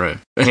fucking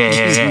room.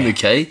 Yeah. The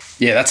key.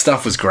 Yeah, that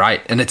stuff was great.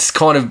 And it's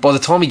kind of, by the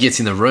time he gets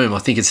in the room, I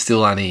think it's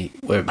still only,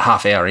 we're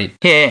half hour in.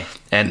 Yeah.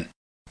 And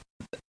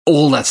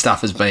all that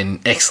stuff has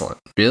been excellent,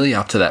 really,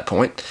 up to that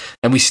point.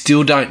 And we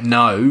still don't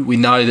know. We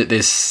know that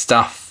there's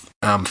stuff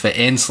for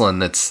Enslin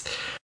that's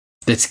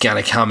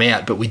going to come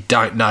out, but we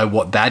don't know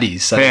what that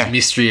is. So there's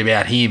mystery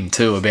about him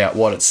too, about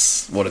what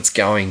it's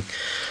going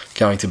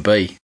to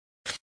be.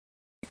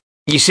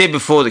 You said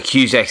before that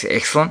Cusack's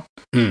excellent.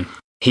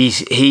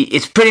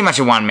 It's pretty much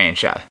a one-man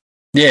show.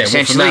 Yeah,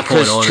 essentially,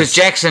 because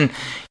Jackson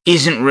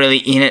isn't really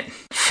in it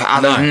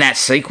other than that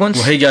sequence.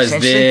 Well, he goes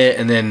there,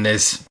 and then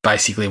there's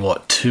basically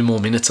 2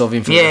 more minutes of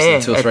him for the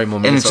rest of 2 or 3 more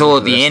minutes, and it's all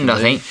at the end, I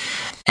think.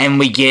 And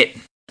we get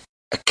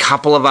a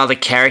couple of other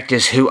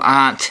characters who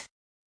aren't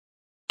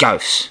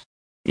ghosts,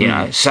 you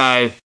know.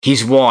 So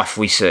his wife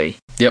we see,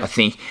 I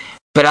think.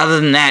 But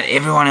other than that,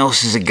 everyone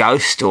else is a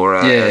ghost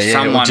or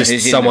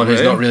someone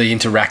who's not really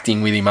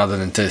interacting with him other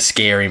than to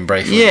scare him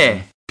briefly.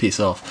 Yeah. Piss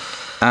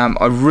off.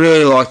 I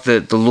really like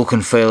the look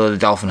and feel of the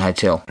Dolphin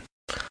Hotel.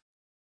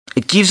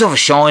 It gives off a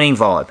Shining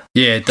vibe.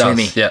 Yeah, it does.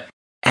 Me. Yeah.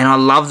 And I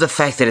love the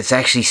fact that it's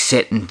actually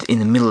set in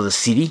the middle of the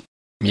city.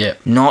 Yeah.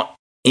 Not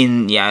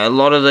in, a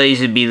lot of these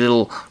would be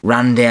little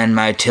rundown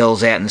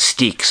motels out in the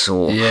sticks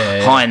or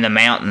high in the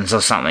mountains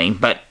or something,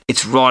 but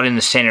it's right in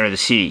the centre of the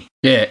city.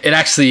 Yeah, it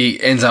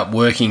actually ends up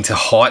working to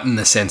heighten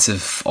the sense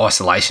of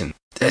isolation.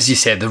 As you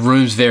said, the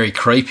room's very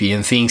creepy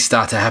and things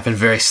start to happen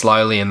very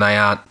slowly and they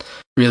aren't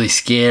really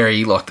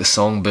scary, like the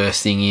song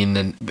bursting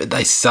in, but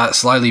they start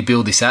slowly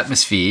build this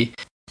atmosphere.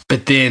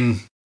 But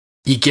then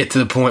you get to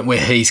the point where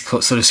he's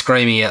sort of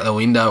screaming out the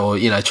window or,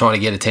 trying to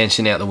get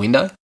attention out the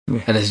window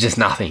and there's just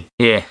nothing.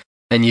 Yeah.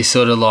 And you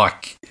sort of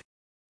like,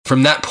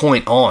 from that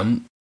point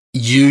on,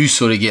 you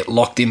sort of get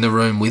locked in the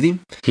room with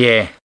him.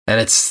 Yeah. And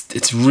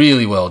it's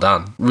really well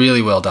done.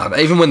 Really well done.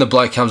 Even when the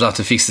bloke comes up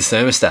to fix the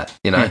thermostat,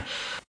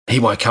 he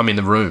won't come in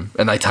the room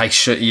and they take,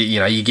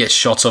 you get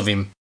shots of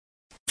him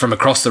from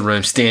across the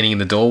room standing in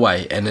the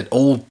doorway and it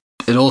all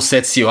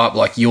sets you up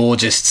like you're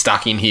just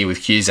stuck in here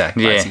with Cusack,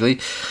 basically.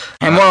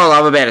 And what I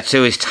love about it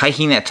too is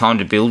taking that time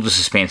to build the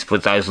suspense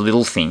with those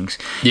little things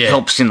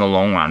helps in the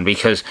long run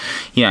because,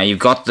 you've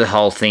got the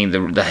whole thing,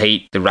 the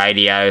heat, the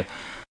radio,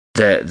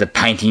 the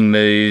painting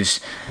moves,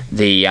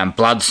 the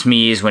blood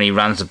smears when he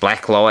runs the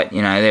black light,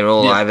 they're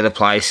all over the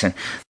place. And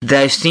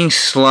those things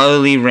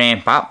slowly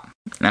ramp up.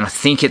 And I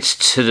think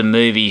it's to the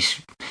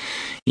movies,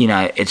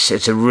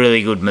 it's a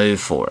really good move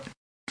for it.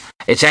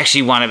 It's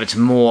actually one of its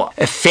more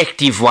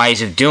effective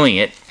ways of doing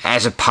it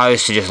as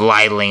opposed to just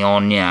ladling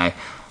on,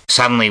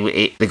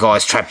 suddenly the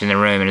guy's trapped in the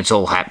room and it's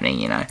all happening,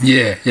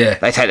 Yeah.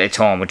 They take their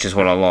time, which is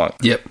what I like.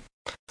 Yep.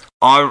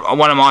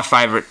 One of my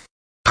favourite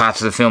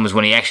parts of the film is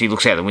when he actually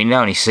looks out the window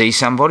and he sees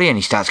somebody and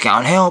he starts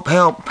going, help,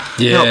 help, help.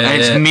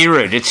 And it's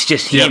mirrored. It's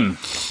just him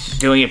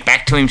doing it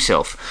back to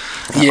himself.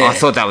 Yeah. I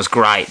thought that was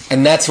great.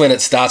 And that's when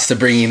it starts to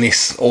bring in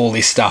all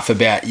this stuff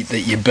about that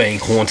you're being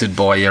haunted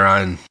by your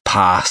own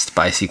past,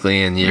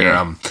 basically, and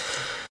you're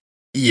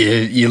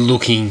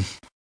looking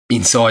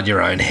inside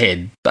your own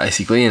head,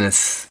 basically, and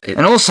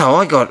and also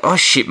I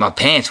shit my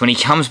pants when he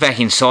comes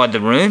back inside the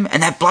room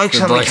and that bloke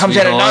suddenly comes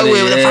out of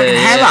nowhere with a fucking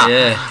hammer.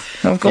 Yeah.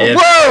 I've gone,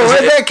 whoa,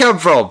 where'd that come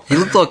from? He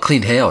looked like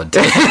Clint Howard.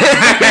 Which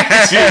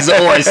is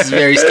always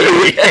very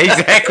scary.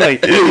 Exactly.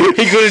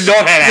 He could have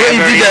not had a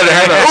hammer. He did have a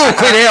hammer. Oh,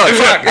 Clint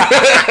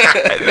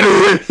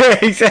Howard,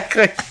 fuck.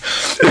 Exactly.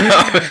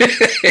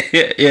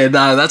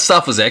 No, that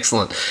stuff was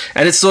excellent.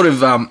 And it's sort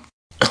of, I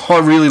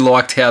really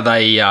liked how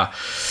they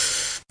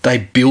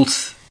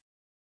built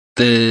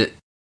his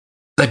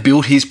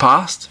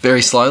past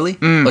very slowly.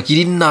 Like, you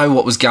didn't know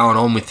what was going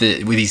on with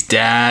his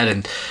dad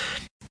and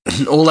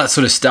all that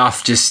sort of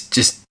stuff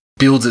just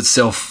builds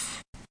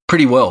itself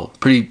pretty well.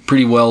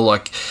 Pretty well.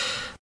 Like,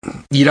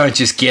 you don't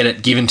just get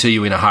it given to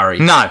you in a hurry.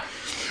 No,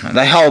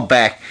 they hold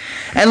back.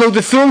 And look,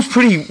 the film's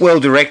pretty well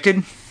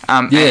directed.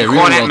 And really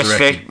quite well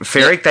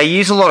atmospheric. They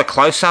use a lot of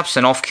close-ups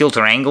and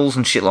off-kilter angles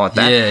and shit like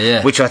that.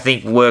 Yeah. Which I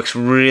think works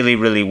really,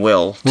 really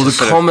well. Well, to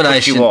sort of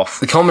push you off.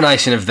 the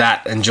combination of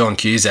that and John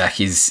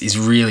Cusack is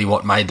really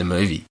what made the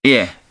movie.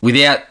 Yeah.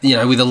 Without,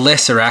 with a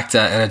lesser actor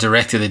and a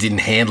director that didn't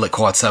handle it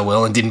quite so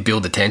well and didn't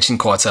build the tension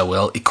quite so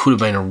well, it could have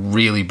been a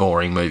really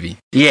boring movie.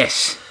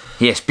 Yes,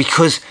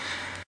 because,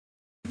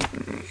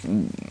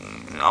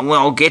 well,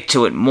 I'll get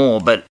to it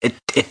more, but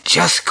it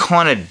just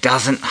kind of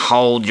doesn't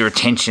hold your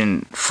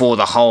attention for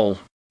the whole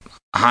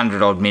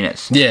 100-odd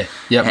minutes. Yeah,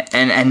 yep.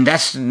 And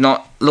that's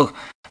not... Look,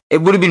 it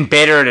would have been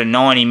better at a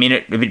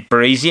 90-minute, a bit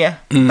breezier,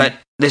 but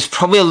there's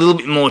probably a little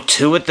bit more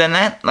to it than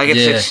that. Like,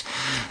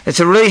 it's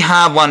a really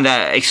hard one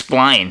to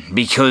explain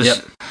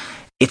because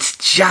it's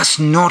just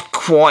not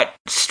quite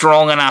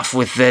strong enough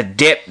with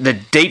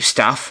the deep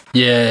stuff.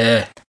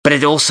 Yeah. But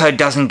it also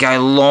doesn't go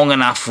long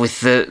enough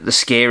with the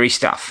scary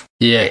stuff.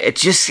 Yeah.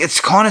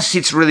 It's kind of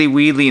sits really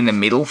weirdly in the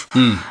middle.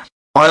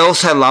 I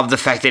also love the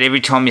fact that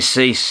every time you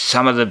see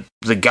some of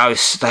the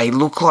ghosts, they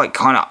look like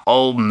kind of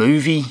old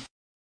movie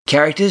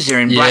characters. They're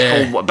in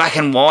black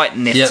and white,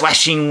 and they're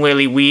flashing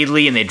really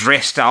weirdly, and they're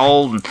dressed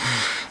old. And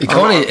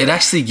it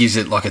actually gives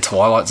it like a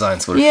Twilight Zone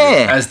sort of feel,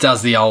 as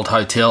does the old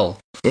hotel.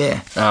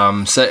 Yeah.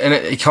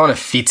 It kind of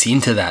fits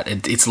into that.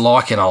 It's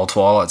like an old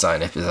Twilight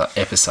Zone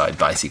episode,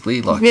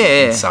 basically. Like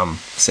in some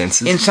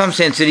senses. In some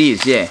sense, it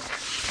is. Yeah.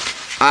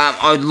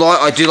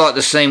 I do like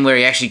the scene where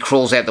he actually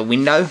crawls out the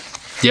window.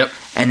 Yep.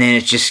 And then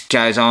it just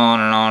goes on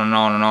and on and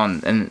on and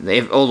on,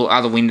 and all the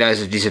other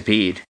windows have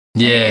disappeared.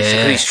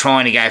 Yeah. He's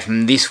trying to go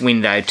from this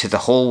window to the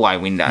hallway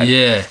window.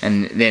 Yeah.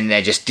 And then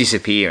they just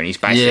disappear, and he's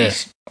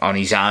basically on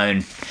his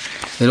own.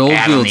 It all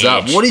builds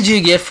up. What did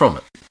you get from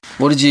it?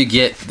 What did you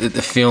get that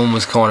the film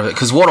was kind of...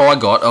 Because what I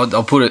got,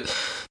 I'll put it...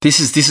 This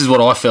is what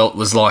I felt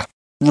was like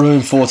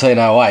Room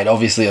 1408.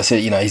 Obviously, I said,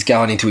 he's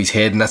going into his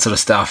head and that sort of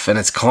stuff, and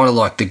it's kind of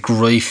like the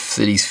grief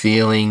that he's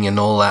feeling and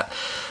all that.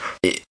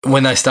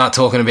 When they start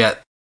talking about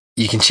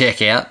you can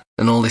check out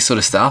and all this sort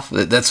of stuff,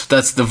 that's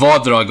the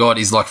vibe that I got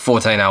is like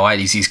 1408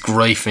 is his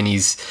grief and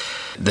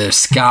the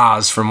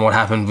scars from what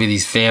happened with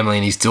his family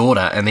and his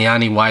daughter, and the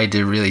only way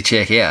to really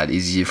check out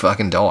is you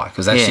fucking die,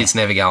 because that shit's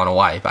never going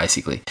away,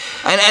 basically.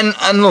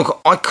 And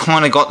look, I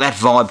kind of got that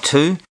vibe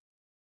too,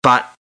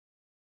 but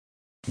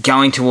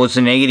going towards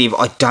the negative,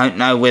 I don't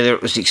know whether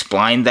it was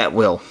explained that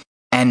well.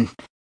 And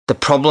the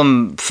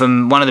problem,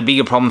 one of the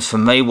bigger problems for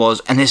me was,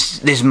 and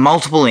there's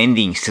multiple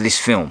endings to this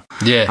film.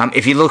 Yeah.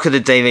 If you look at the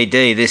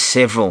DVD, there's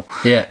several.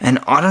 Yeah. And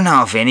I don't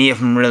know if any of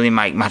them really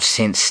make much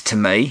sense to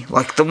me.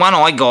 Like the one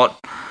I got,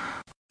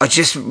 I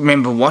just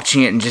remember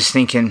watching it and just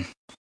thinking,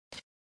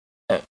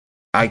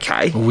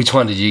 okay. Well, which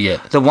one did you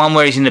get? The one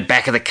where he's in the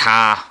back of the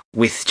car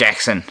with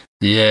Jackson.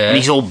 Yeah. And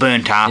he's all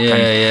burnt up.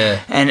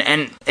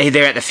 And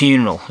they're at the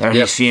funeral. They're at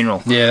his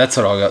funeral. Yeah, that's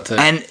what I got too.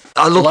 And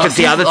I looked at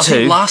the other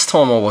two. Last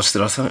time I watched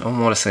it, I thought I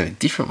might have seen a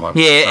different one.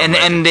 Yeah,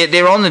 and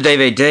they're on the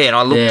DVD, and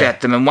I looked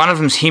at them, and one of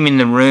them's him in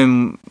the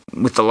room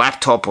with the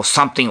laptop or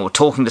something, or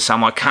talking to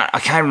someone. I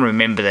can't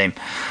remember them.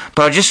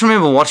 But I just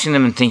remember watching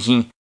them and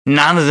thinking,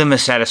 none of them are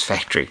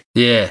satisfactory.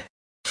 Yeah.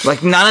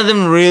 Like, none of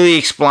them really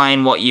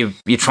explain what you're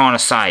trying to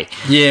say.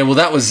 Yeah, well,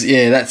 that's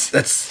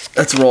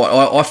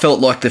right. I felt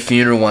like the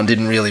funeral one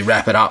didn't really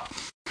wrap it up.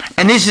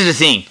 And this is the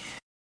thing.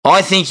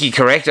 I think you're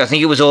correct. I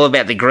think it was all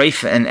about the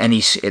grief and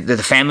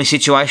the family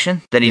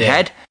situation that he'd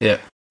had. Yeah.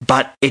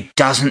 But it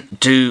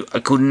doesn't do a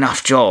good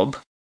enough job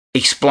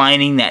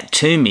explaining that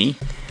to me.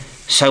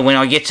 So when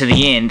I get to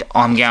the end,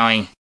 I'm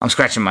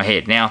scratching my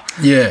head. Now,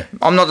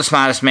 I'm not the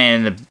smartest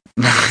man in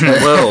the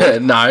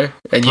world. No,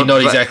 and you're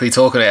not exactly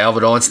talking to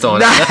Albert Einstein.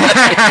 No,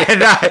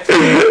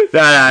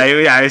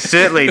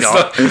 certainly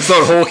not. It's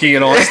not Hawking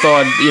and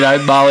Einstein,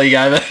 Marley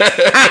Gamer.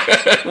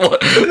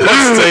 What's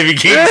Stephen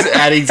King's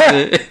adding to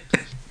the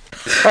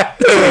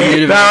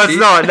No,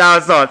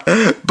 it's not.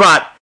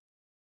 But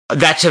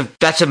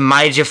that's a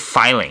major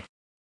failing.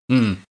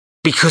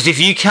 Because if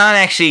you can't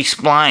actually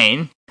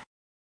explain,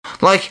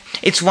 like,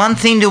 it's one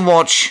thing to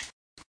watch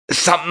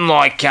something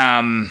like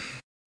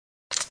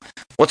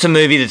what's a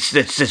movie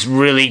that's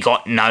really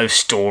got no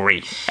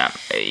story?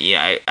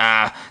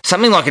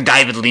 Something like a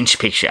David Lynch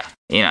picture,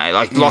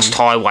 like Lost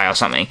Highway or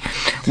something,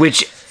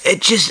 which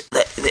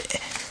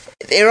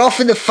they're off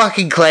in the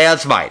fucking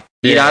clouds, mate.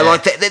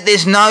 Like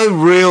there's no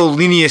real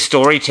linear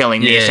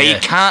storytelling there, so you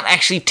can't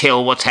actually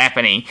tell what's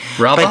happening.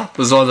 Rubber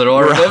was one that I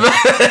remember.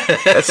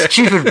 That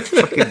stupid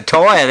fucking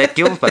tyre that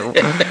kills people.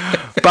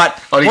 But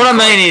what I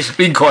mean is,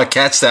 didn't quite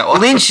catch that one.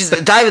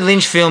 David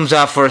Lynch films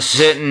are for a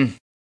certain,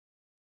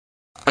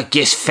 I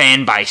guess,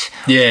 fan base.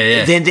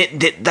 Yeah.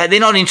 They're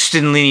not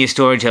interested in linear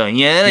storytelling.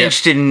 They're not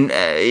interested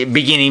in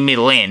beginning,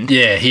 middle, end.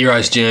 Yeah,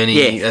 hero's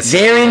journey. Yeah,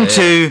 they're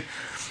into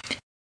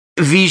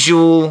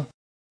visual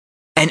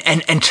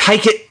and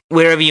take it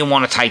wherever you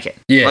want to take it.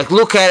 Yeah. Like,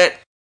 look at it,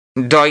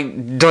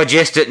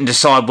 digest it, and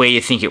decide where you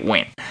think it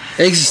went.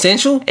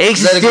 Existential?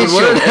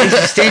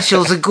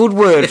 Existential is a good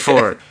word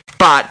for it.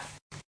 But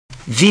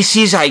this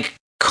is a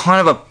kind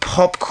of a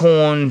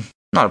popcorn,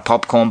 not a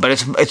popcorn, but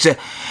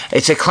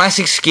it's a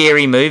classic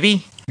scary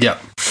movie.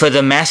 Yep. For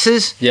the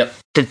masses. Yep.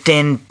 That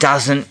then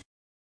doesn't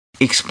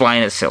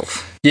explain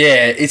itself.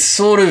 Yeah, it's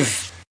sort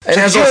of. And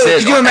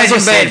could you imagine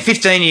being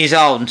 15 years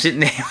old and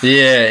sitting there?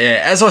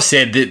 Yeah. As I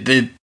said,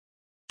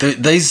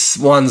 these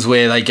ones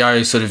where they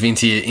go sort of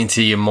into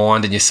your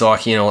mind and your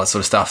psyche and all that sort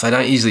of stuff, they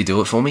don't usually do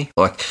it for me.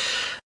 Like,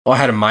 I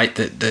had a mate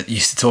that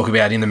used to talk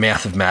about In the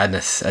Mouth of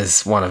Madness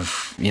as one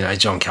of,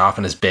 John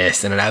Carpenter's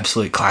best and an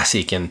absolute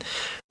classic. And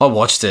I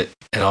watched it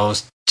and I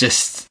was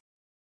just,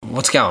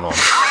 what's going on,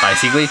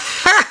 basically?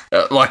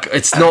 Like,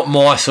 it's not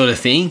my sort of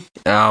thing.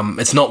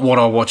 It's not what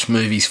I watch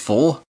movies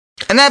for.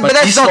 And but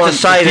that's not to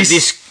say that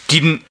this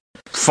didn't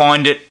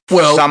find it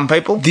for some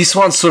people. This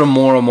one's sort of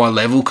more on my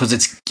level because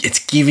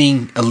it's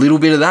giving a little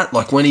bit of that.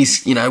 Like when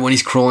he's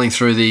crawling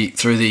through the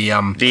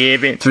air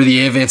vents. Through the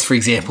air vents, for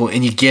example,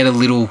 and you get a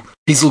little.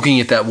 He's looking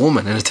at that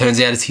woman, and it turns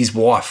out it's his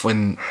wife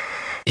when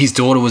his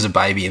daughter was a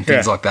baby and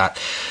things like that.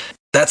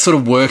 That sort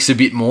of works a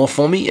bit more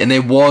for me. And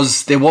there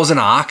was an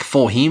arc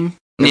for him.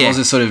 There was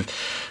a sort of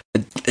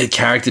a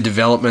character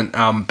development.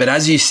 But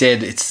as you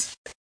said, it's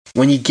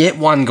when you get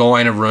one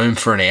guy in a room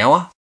for an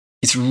hour,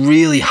 it's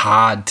really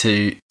hard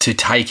to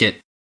take it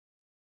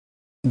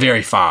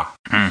very far.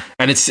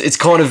 And it's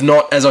kind of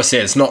not, as I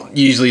said, it's not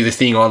usually the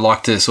thing I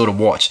like to sort of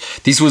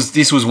watch. This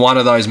was one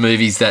of those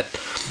movies that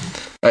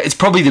it's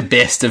probably the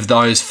best of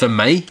those for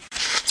me.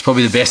 It's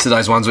probably the best of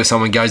those ones where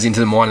someone goes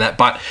into the mind of that,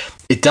 but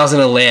it doesn't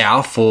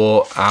allow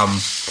for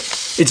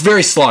it's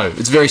very slow.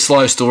 It's very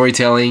slow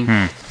storytelling.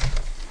 And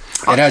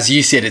as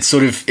you said, it's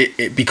sort of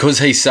because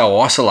he's so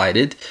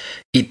isolated,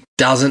 it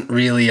doesn't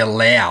really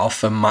allow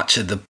for much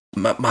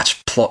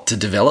plot to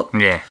develop.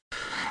 Yeah.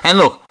 And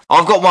look,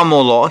 I've got one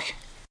more like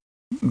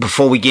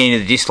before we get into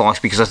the dislikes,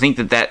 because I think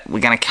that we're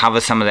going to cover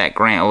some of that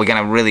ground, or we're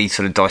going to really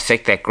sort of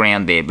dissect that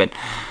ground there. But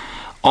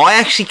I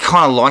actually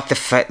kind of like the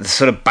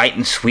sort of bait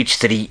and switch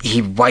that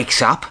he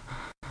wakes up.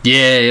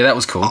 Yeah, that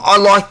was cool. I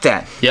like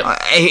that.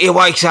 Yep. He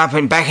wakes up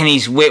and back in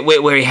his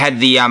where he had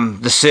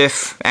the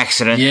surf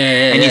accident.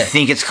 And you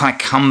think it's kind of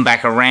come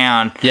back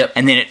around. Yep.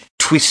 And then it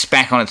twists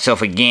back on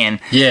itself again.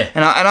 Yeah.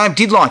 And I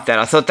did like that.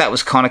 I thought that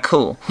was kind of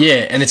cool.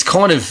 Yeah, and it's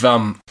kind of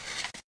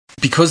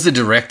because the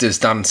director's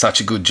done such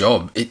a good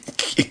job,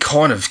 it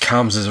kind of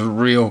comes as a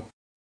real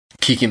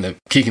kick in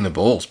the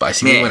balls,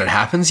 basically, when it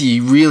happens.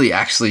 You really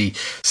actually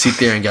sit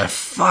there and go,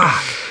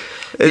 fuck.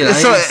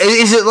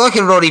 Is it like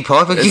a Roddy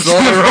Piper? It's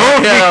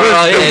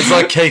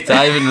like Keith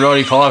David and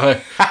Roddy Piper.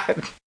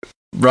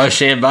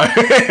 Rochambeau.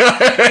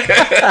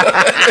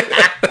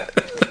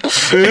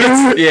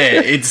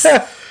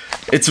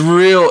 It's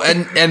real,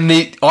 and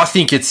I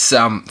think it's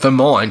for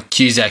mine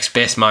Cusack's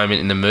best moment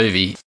in the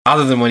movie,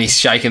 other than when he's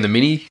shaking the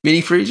mini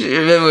fridge.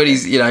 Remember when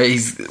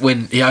he's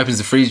when he opens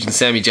the fridge and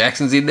Sammy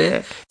Jackson's in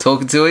there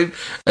talking to him,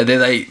 and then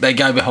they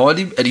go behind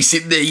him and he's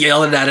sitting there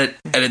yelling at it,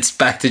 and it's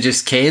back to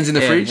just cans in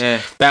the fridge. Yeah.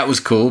 That was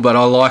cool, but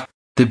I like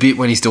the bit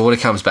when his daughter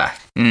comes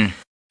back and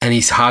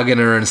he's hugging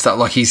her and stuff.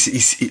 Like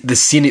the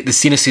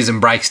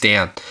cynicism breaks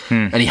down,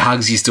 and he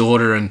hugs his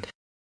daughter and.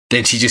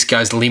 Then she just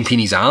goes limp in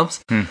his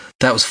arms.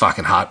 That was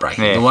fucking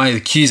heartbreaking. Yeah. The way the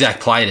Cusack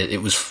played it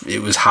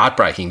was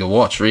heartbreaking to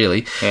watch,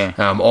 really. Yeah.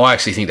 I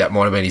actually think that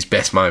might have been his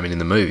best moment in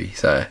the movie.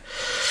 So,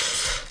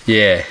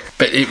 yeah.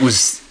 But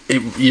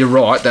you're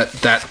right,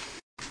 that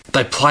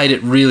they played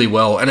it really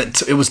well, and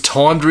it was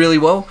timed really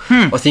well.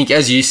 I think,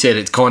 as you said,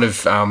 it's kind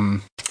of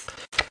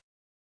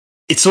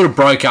it sort of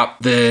broke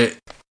up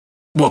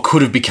what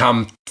could have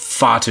become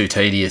far too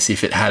tedious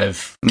if it had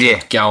have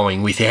kept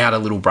going without a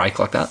little break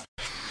like that.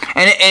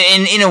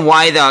 And in a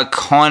way, though, it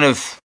kind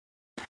of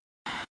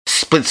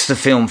splits the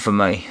film for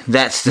me.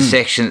 That's the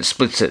section that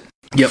splits it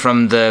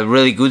from the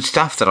really good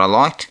stuff that I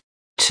liked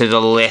to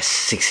the less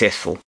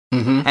successful.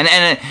 Mm-hmm.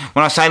 And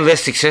when I say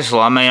less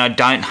successful, I mean I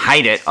don't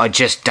hate it. I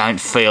just don't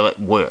feel it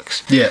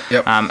works. Yeah.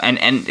 Yep.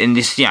 And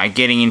this,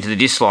 getting into the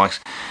dislikes.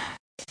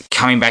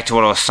 Coming back to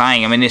what I was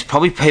saying, I mean, there's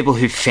probably people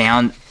who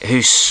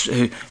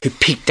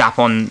picked up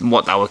on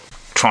what they were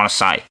trying to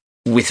say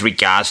with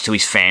regards to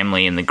his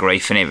family and the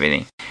grief and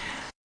everything.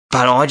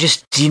 But I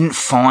just didn't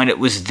find it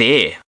was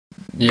there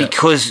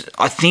because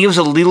I think it was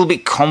a little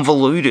bit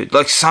convoluted.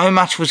 Like, so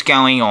much was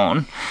going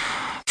on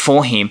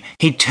for him.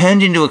 He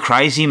turned into a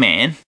crazy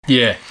man.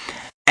 Yeah.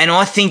 And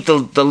I think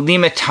the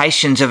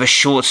limitations of a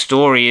short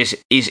story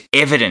is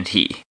evident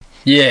here.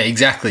 Yeah,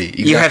 exactly.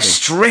 You have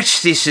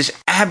stretched this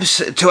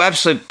to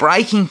absolute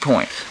breaking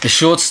point. A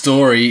short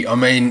story, I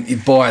mean,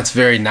 by its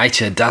very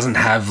nature, doesn't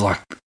have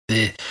like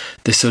the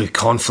sort of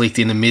conflict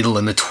in the middle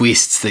and the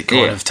twists that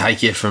kind of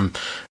take you from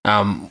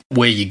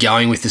where you're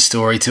going with the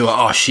story to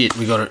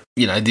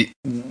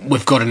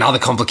we've got another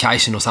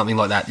complication or something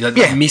like that.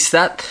 You miss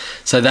that,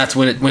 so that's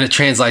when it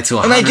translates to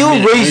a 100-minute movie.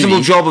 And they do a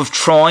reasonable job of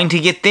trying to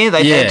get there.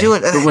 They do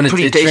it. But when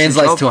it translates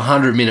job. to a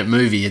 100-minute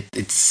movie,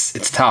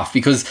 it's tough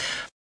because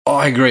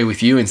I agree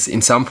with you in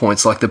some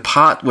points. Like the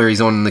part where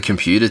he's on the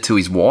computer to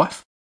his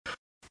wife,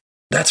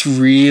 that's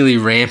really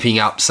ramping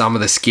up some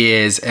of the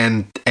scares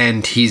and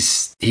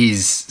his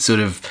sort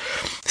of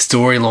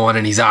storyline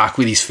and his arc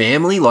with his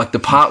family. Like the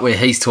part where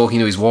he's talking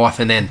to his wife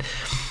and then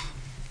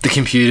the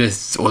computer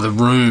or the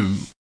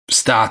room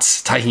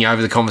starts taking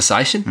over the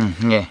conversation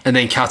and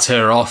then cuts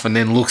her off and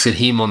then looks at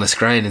him on the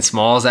screen and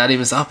smiles at him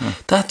and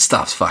stuff. That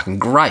stuff's fucking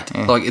great.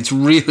 Like, it's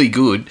really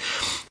good.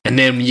 And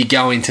then you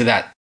go into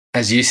that,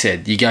 as you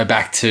said, you go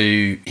back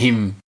to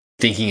him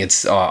thinking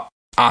it's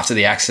after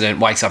the accident,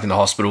 wakes up in the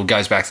hospital,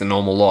 goes back to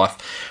normal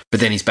life, but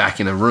then he's back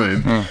in the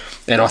room.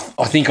 And I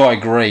think I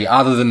agree,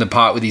 other than the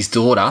part with his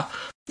daughter,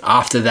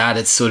 after that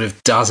it sort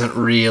of doesn't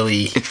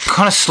really... It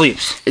kind of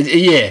slips.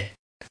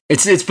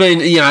 It's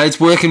been, it's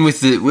working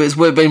with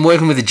we've been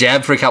working with the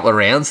jab for a couple of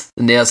rounds,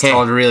 and now it's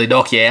time to really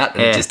knock you out,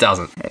 and it just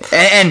doesn't.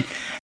 And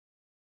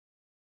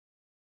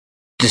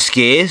the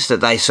scares that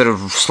they sort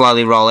of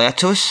slowly roll out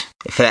to us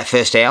for that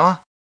first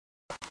hour,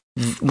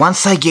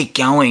 once they get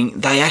going,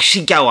 they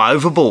actually go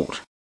overboard.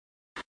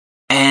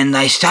 And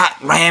they start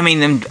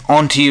ramming them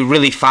onto you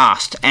really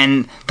fast.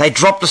 And they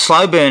drop the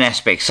slow burn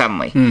aspect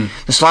suddenly.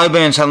 The slow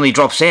burn suddenly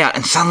drops out,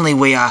 and suddenly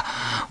we are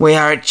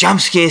at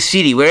Jump Scare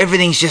City, where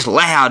everything's just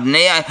loud. And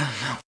they're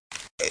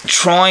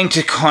trying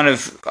to kind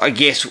of, I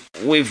guess,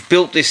 we've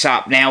built this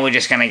up, now we're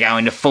just going to go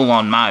into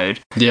full-on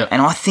mode. Yeah.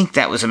 And I think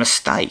that was a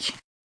mistake.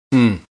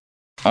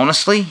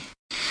 Honestly.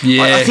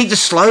 Yeah. I think the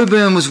slow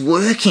burn was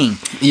working.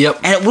 Yep.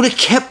 And it would have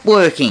kept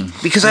working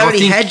because they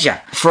already had you.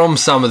 From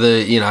some of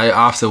the,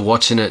 after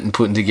watching it and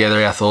putting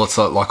together our thoughts,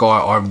 like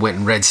I went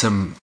and read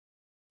some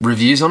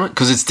reviews on it,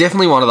 because it's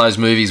definitely one of those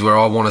movies where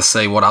I want to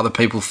see what other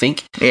people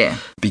think. Yeah.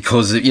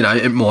 Because,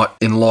 it might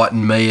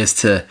enlighten me as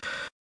to,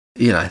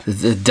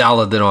 the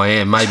dullard that I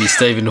am. Maybe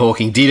Stephen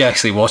Hawking did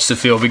actually watch the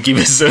film and give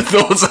us some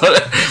thoughts on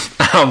it.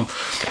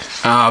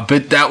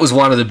 But that was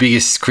one of the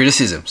biggest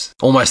criticisms.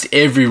 Almost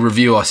every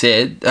review I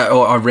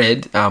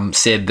read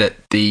said that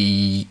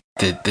the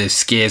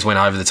scares went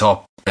over the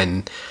top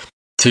and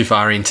too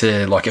far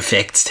into like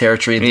effects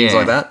territory and things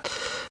like that.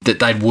 That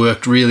they'd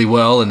worked really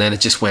well, and then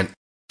it just went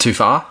too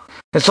far.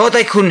 It's like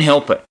they couldn't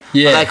help it.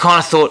 Yeah. They kind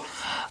of thought,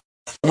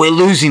 we're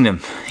losing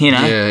them,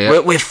 Yeah.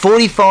 We're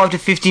 45 to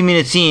 50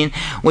 minutes in.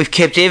 We've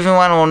kept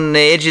everyone on the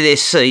edge of their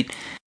seat,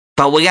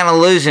 but we're going to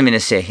lose them in a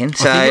second.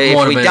 So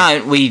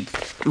if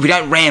we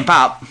don't ramp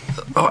up.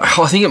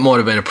 I think it might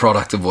have been a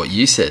product of what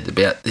you said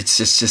about it's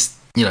just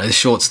the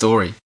short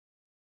story.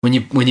 When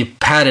you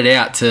pad it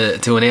out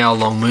to an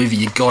hour-long movie,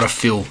 you got to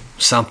fill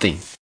something.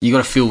 You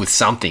got to fill with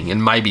something,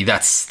 and maybe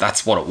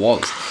that's what it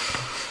was.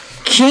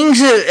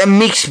 King's a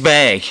mixed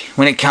bag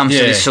when it comes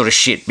to this sort of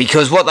shit,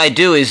 because what they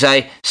do is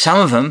some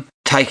of them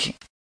take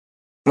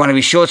one of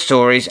his short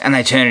stories and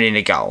they turn it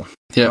into gold.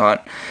 Yeah. Right?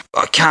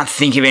 I can't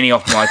think of any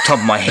off my top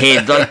of my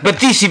head, but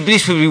this would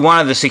be one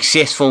of the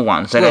successful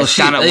ones that has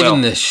done it well.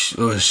 Even the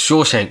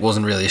Shawshank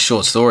wasn't really a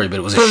short story, but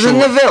it was a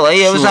novella.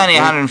 Yeah, it was only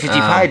 150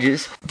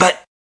 pages,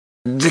 but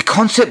the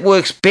concept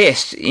works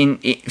best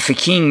for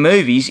King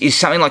movies is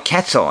something like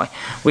Cat's Eye,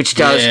 which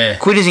does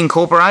Quitters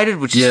Incorporated,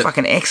 which is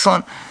fucking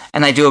excellent.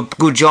 And they do a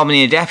good job in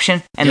the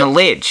adaptation, and The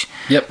Ledge.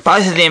 Yep.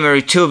 Both of them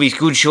are two of his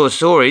good short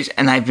stories,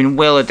 and they've been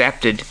well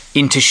adapted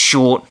into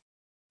short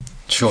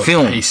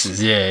films.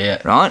 Pieces.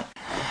 Yeah. Right?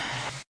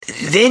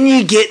 Then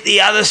you get the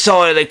other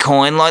side of the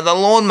coin, like The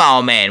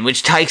Lawnmower Man,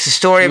 which takes a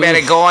story about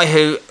a guy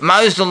who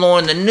mows the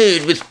lawn in the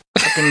nude with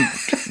fucking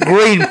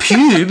green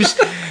pubes,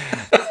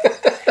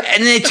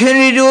 and they turn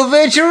it into a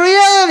virtual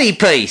reality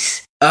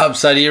piece.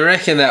 So do you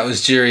reckon that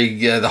was during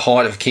the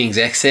height of King's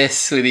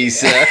excess with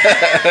his, when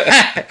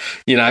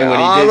he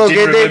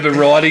didn't remember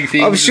writing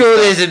things? I'm sure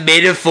there's a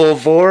metaphor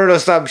for it or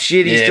some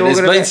shit he's talking about.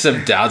 There's been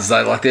some duds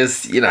though. Like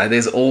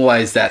there's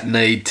always that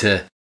need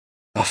to,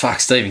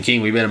 Stephen King,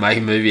 we better make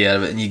a movie out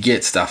of it, and you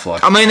get stuff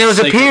like. I mean, there was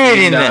a period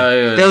in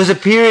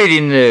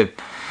the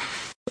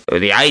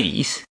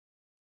 80s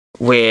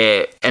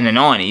and the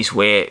 90s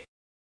where,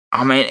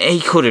 I mean, he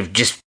could have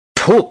just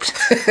pooped.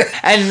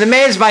 And the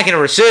man's making a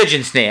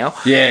resurgence now.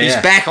 He's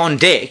back on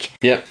deck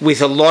with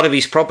a lot of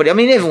his property. I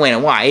mean, he never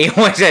went away. He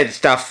always had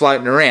stuff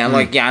floating around,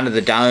 like Under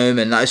the Dome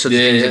and those sorts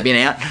of things have been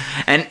out.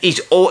 And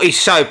he's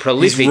so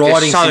prolific.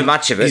 There's so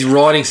much of it. He's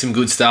writing some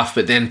good stuff,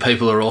 but then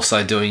people are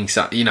also doing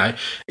something,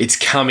 it's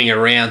coming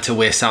around to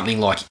where something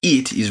like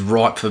It is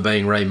ripe for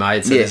being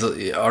remade. So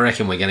I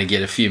reckon we're going to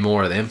get a few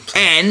more of them. So.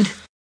 And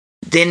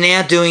they're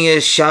now doing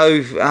a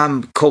show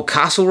called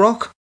Castle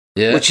Rock,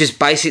 which is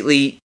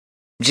basically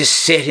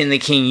just set in the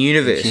King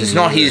universe. It's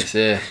not his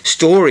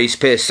stories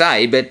per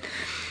se, but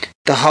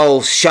the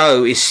whole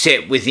show is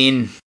set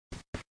within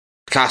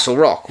Castle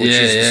Rock, which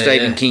is the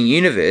Stephen King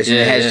universe, and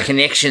it has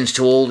connections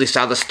to all this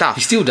other stuff.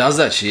 He still does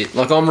that shit.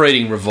 Like, I'm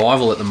reading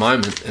Revival at the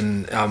moment,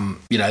 and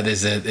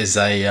there's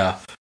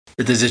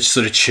a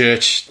sort of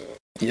church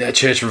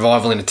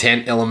revival in a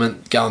tent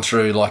element going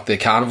through like the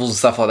carnivals and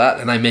stuff like that,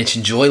 and they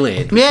mention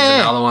Joyland, which is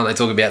another one. They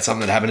talk about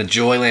something that happened at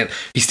Joyland.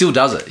 He still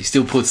does it. He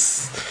still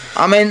puts.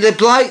 I mean, the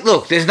bloke.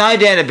 Look, there's no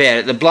doubt about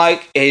it. The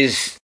bloke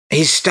his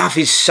stuff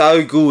is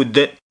so good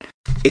that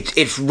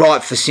it's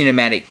ripe for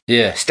cinematic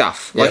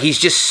stuff. Like, he's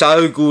just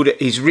so good.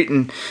 He's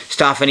written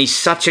stuff, and he's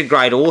such a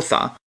great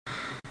author.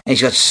 And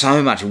he's got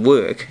so much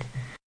work.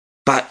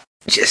 But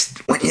just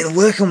when you're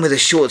working with a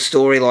short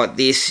story like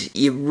this,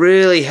 you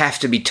really have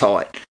to be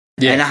tight.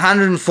 Yeah. And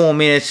 104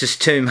 minutes is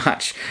too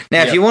much.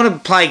 Now, if you want to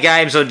play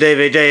games on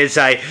DVD and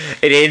say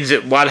it ends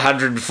at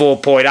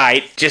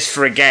 104.8 just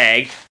for a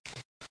gag,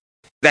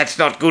 that's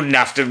not good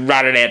enough to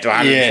run it out to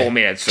 104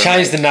 minutes.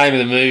 Change the name of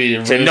the movie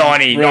to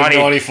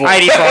 94.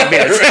 85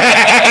 minutes.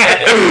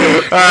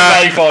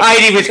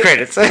 80 with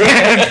credits.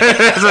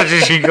 That's what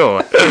you should call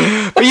it.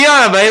 But you know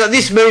what I mean? Like,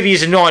 this movie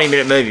is a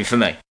 90-minute movie for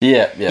me.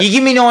 Yeah. You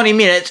give me 90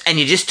 minutes and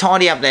you just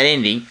tidy up that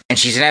ending, and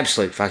she's an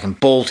absolute fucking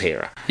ball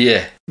terror.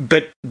 Yeah.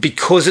 But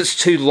because it's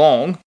too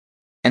long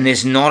and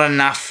there's not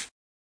enough,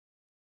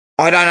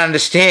 I don't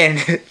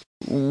understand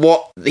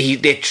what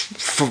they're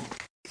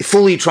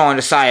fully trying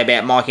to say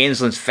about Mike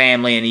Enslin's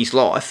family and his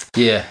life.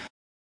 Yeah,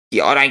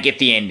 I don't get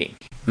the ending.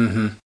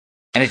 Mm-hmm.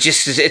 And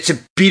it's a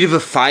bit of a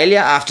failure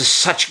after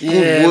such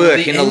good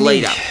work in the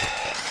lead up.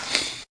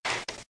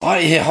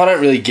 I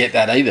don't really get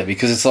that either,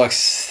 because it's like,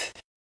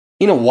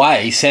 in a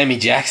way, Sammy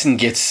Jackson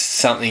gets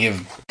something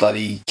of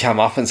bloody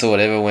comeuppance or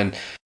whatever, when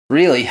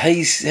really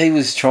he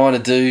was trying to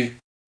do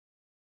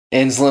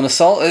Enslin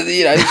assault.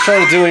 He's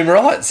trying to do him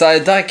right,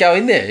 so don't go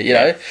in there, you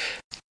know.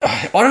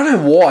 I don't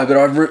know why, but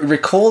I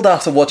recalled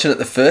after watching it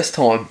the first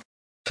time,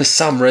 for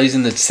some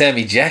reason, that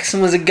Sammy Jackson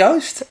was a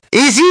ghost.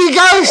 Is he a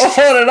ghost?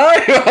 I don't know.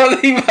 I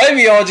think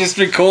maybe I just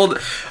recalled.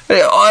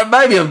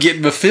 Maybe I'm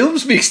getting my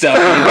films mixed up.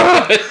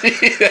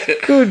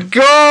 Good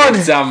God!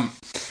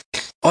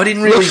 I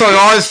didn't really. Looks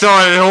like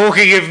Einstein and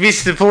Hawking have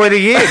missed the point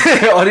again.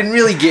 I didn't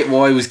really get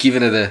why he was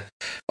giving her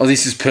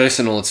this is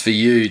personal, it's for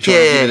you. Trying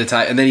to give her the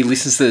tape, and then he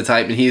listens to the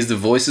tape and hears the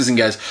voices and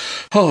goes,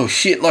 "Oh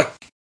shit!" Like,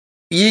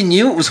 you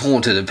knew it was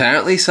haunted,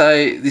 apparently, so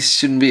this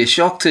shouldn't be a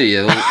shock to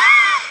you.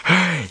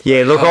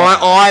 Yeah, look,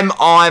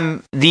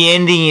 I'm the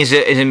ending is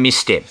a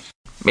misstep,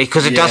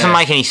 because it doesn't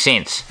make any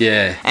sense.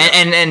 Yeah,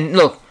 and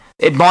look,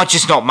 it might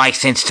just not make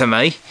sense to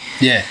me.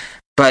 Yeah,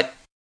 but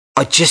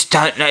I just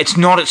don't know. It's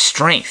not its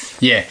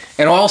strength. Yeah,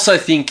 and I also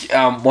think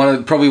one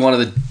of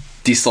the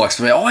dislikes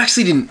for me, I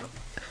actually didn't.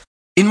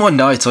 In my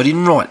notes, I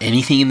didn't write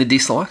anything in the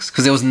dislikes,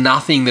 because there was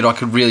nothing that I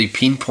could really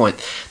pinpoint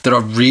that I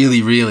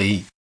really,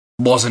 really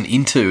wasn't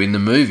into in the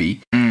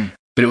movie.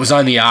 But it was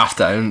only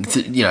after, and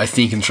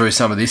thinking through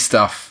some of this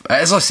stuff.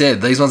 As I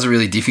said, these ones are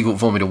really difficult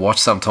for me to watch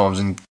sometimes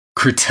and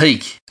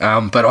critique.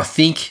 But I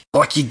think,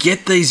 like, you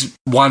get these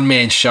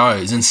one-man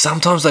shows, and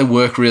sometimes they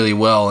work really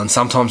well, and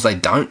sometimes they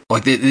don't.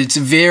 Like, it's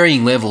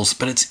varying levels,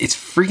 but it's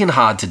freaking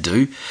hard to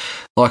do.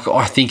 Like,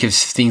 I think of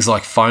things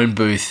like Phone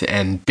Booth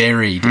and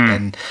Buried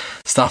and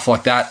stuff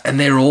like that, and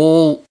they're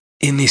all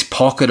in this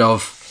pocket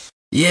of,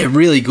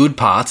 really good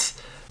parts,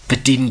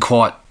 but didn't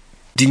quite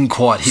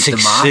hit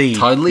the mark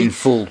totally in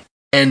full.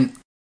 And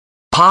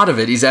part of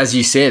it is, as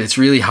you said, it's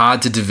really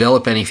hard to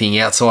develop anything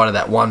outside of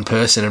that one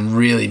person and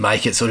really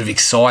make it sort of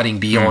exciting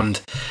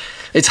beyond.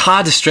 It's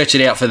hard to stretch it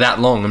out for that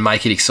long and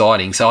make it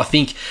exciting. So I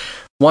think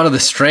one of the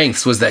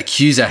strengths was that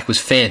Cusack was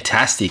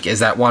fantastic as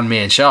that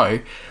one-man show,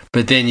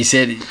 but then you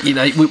said,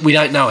 we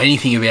don't know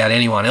anything about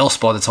anyone else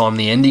by the time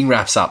the ending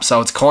wraps up.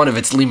 So it's kind of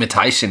its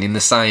limitation in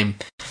the same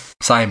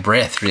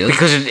breath, really.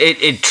 Because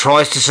it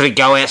tries to sort of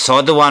go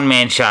outside the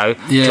one-man show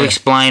to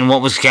explain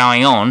what was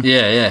going on.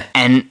 Yeah.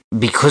 And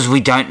because we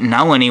don't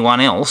know anyone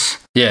else,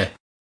 I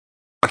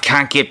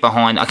can't get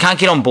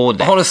on board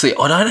that. Honestly,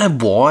 I don't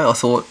know why I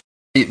thought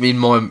in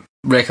my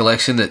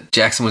recollection that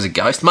Jackson was a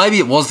ghost. Maybe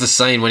it was the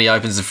scene when he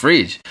opens the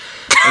fridge.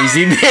 He's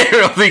in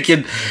there, I'm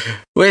thinking,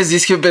 where's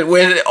this kid? But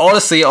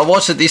honestly, I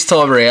watched it this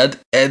time around,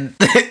 and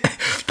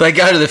they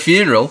go to the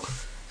funeral,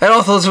 and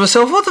I thought to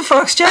myself, what the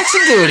fuck's Jackson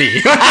doing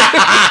here?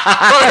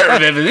 I don't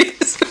remember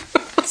this.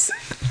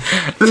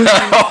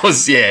 I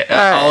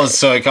was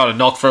so kind of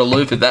knocked for a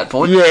loop at that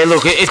point. Yeah,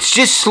 look, it's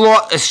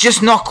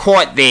just not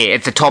quite there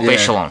at the top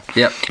echelon.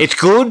 Yep. It's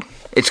good.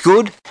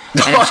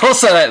 I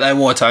also don't know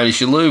why Tony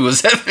Shalhoub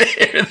was there at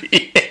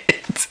the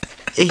end.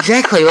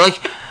 Exactly, like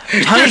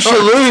Tony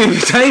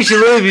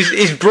Shalhoub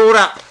is brought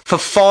up for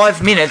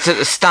 5 minutes at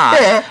the start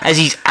as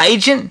his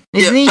agent,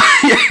 isn't he?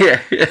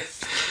 Yeah.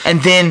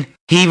 And then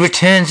he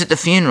returns at the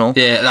funeral.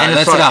 Yeah,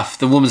 that's like, enough.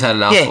 The woman's had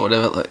enough or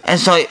whatever. Like, and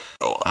it's like,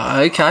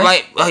 okay.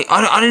 Like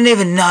I didn't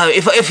even know.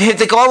 If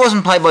the guy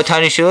wasn't played by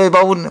Tony Shalhoub,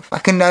 I wouldn't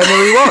fucking know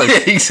who he was.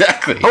 Yeah,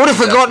 exactly. I would have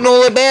forgotten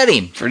all about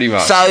him. Pretty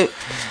much. So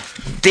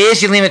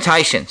there's your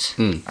limitations.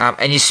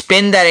 And you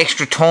spend that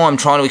extra time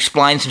trying to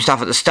explain some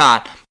stuff at the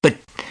start, but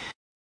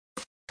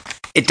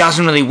it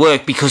doesn't really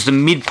work because the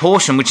mid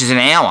portion, which is an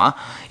hour,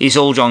 is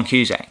all John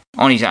Cusack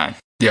on his own.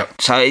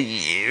 Yep. So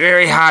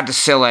very hard to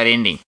sell that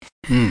ending,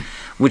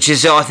 which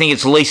is, I think,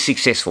 its least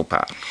successful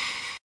part.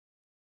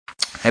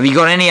 Have you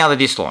got any other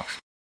dislikes?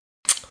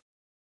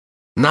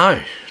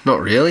 No, not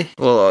really.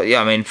 Well,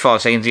 yeah, I mean,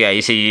 5 seconds ago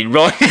you said you didn't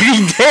write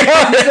anything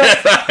down.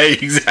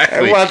 Exactly.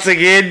 And once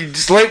again,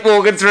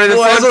 sleepwalking through the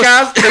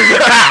podcast.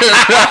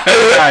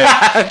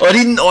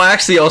 I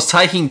was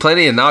taking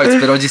plenty of notes,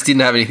 but I just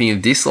didn't have anything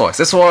of dislikes.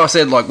 That's why I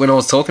said, like, when I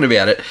was talking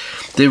about it,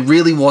 there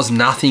really was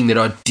nothing that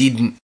I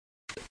didn't.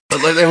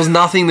 Like, there was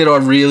nothing that I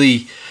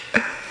really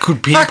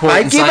could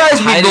pinpoint and say I Gibbo's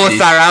been hated more this.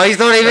 thorough. He's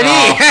not even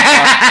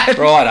here.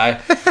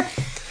 Righto.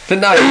 But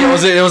no,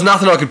 there was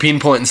nothing I could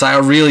pinpoint and say I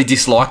really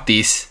disliked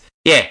this.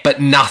 Yeah. But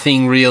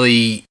nothing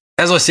really.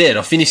 As I said,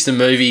 I finished the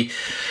movie.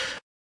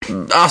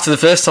 After the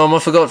first time, I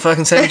forgot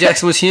fucking Samuel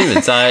Jackson was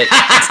human. So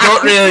it's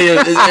not really.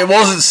 It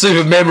wasn't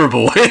super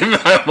memorable.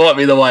 It might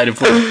be the way to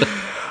put it.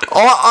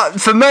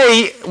 For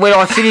me, when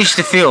I finished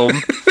the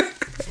film,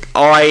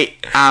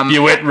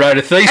 you went and wrote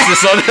a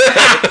thesis on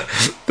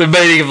the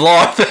meaning of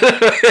life. I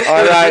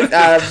wrote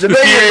the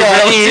meaning of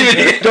life is ...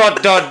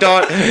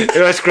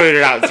 and I screwed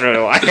it up straight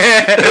away.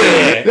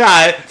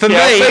 No, for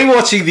me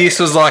watching this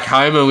was like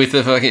Homer with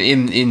the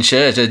fucking in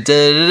church. To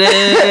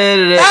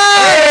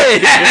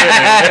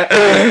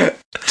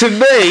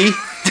me,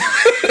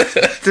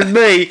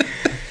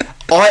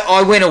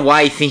 I went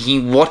away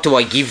thinking, what do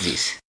I give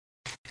this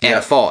out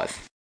of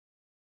 5?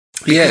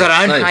 Because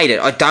I don't hate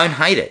it. I don't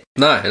hate it.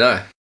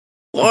 No.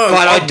 Well,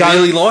 but I don't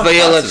really like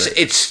feel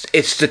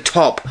it's the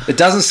top. It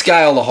doesn't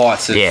scale the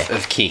heights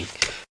of King.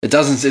 It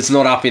doesn't. It's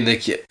not up in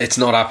the. It's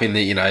not up in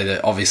the. You know,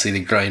 obviously the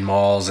Green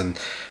Miles and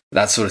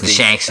that sort of thing.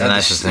 Shanks and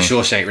that the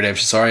Shawshank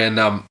Redemption. Sorry, and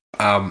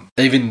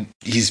even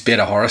his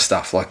better horror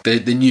stuff, like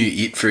the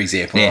new It, for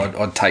example. Yeah.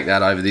 I'd take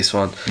that over this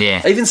one.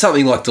 Yeah. Even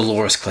something like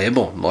Dolores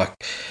Claiborne. Like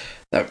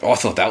I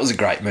thought that was a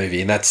great movie,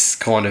 and that's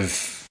kind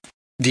of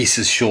this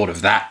is short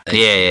of that.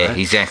 Yeah,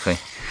 exactly.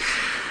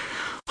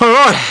 All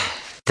right.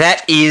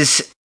 That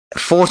is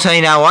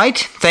 1408.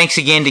 Thanks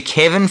again to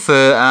Kevin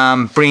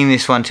for bringing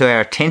this one to our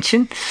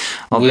attention.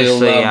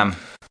 Obviously,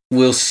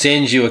 we'll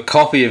send you a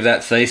copy of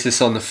that thesis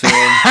on the film.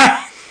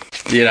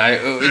 You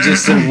know,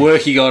 just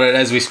working on it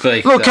as we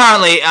speak. Look,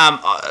 currently,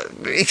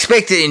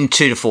 expect it in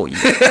 2 to 4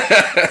 years.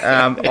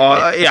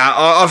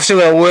 I've still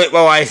got to work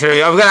my way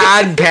through. I've got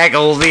to unpack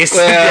all this.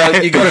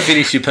 Well, you've got to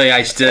finish your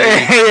PhD.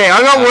 Yeah,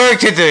 I've got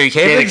work to do,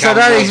 Kevin, so I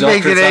don't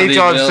expect it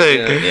anytime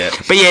soon. Yeah.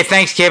 But yeah,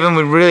 thanks, Kevin.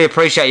 We really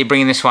appreciate you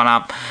bringing this one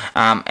up.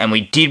 And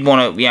we did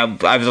want to,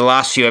 over the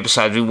last few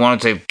episodes, we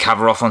wanted to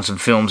cover off on some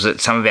films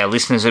that some of our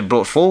listeners had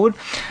brought forward.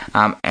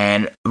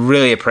 And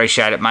really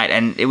appreciate it, mate.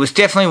 And it was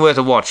definitely worth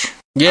a watch.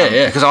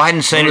 Yeah. Because I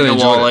hadn't seen it in a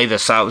while either,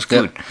 so it was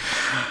good. Yep.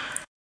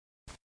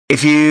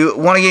 If you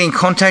want to get in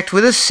contact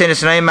with us, send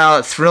us an email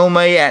at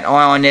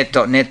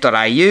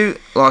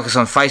thrillme@iinet.net.au. Like us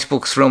on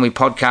Facebook, Thrill Me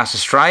Podcast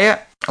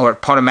Australia, or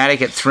at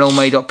Podomatic at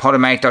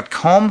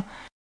thrillme.podomatic.com.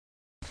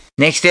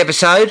 Next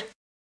episode,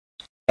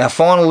 our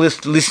final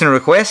listener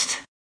request.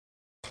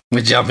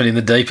 We're jumping in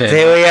the deep end.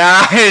 There we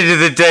are, into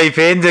the deep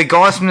end. The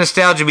guys from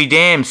Nostalgia Be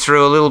Damned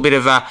threw a little bit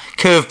of a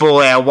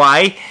curveball our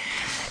way.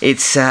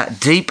 It's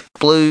Deep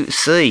Blue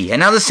Sea,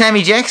 another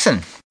Sammy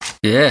Jackson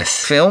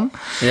film.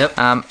 Yep.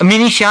 A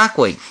mini Shark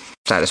Week,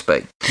 so to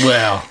speak.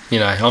 Well,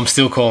 I'm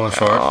still calling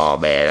for it. Oh,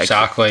 man.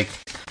 Shark Week.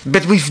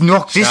 But we've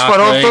knocked this one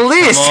off the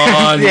list. Come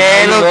on,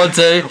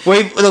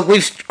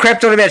 we've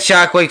crapped on about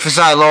Shark Week for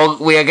so long,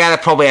 we are going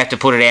to probably have to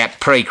put it out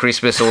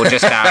pre-Christmas or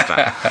just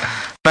after.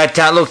 But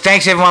look,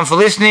 thanks everyone for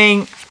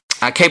listening.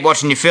 Keep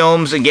watching your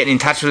films and getting in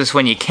touch with us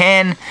when you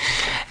can.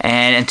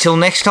 And until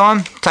next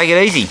time, take it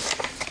easy.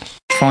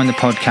 Find the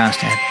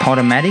podcast at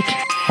Podomatic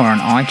or on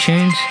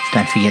iTunes.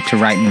 Don't forget to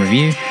rate and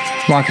review.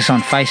 Like us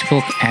on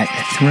Facebook at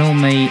Thrill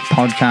Me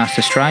Podcast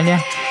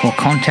Australia, or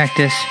contact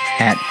us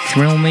at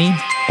thrillme,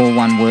 all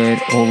one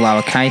word, all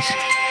lowercase,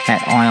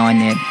 at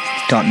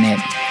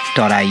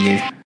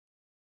iinet.net.au.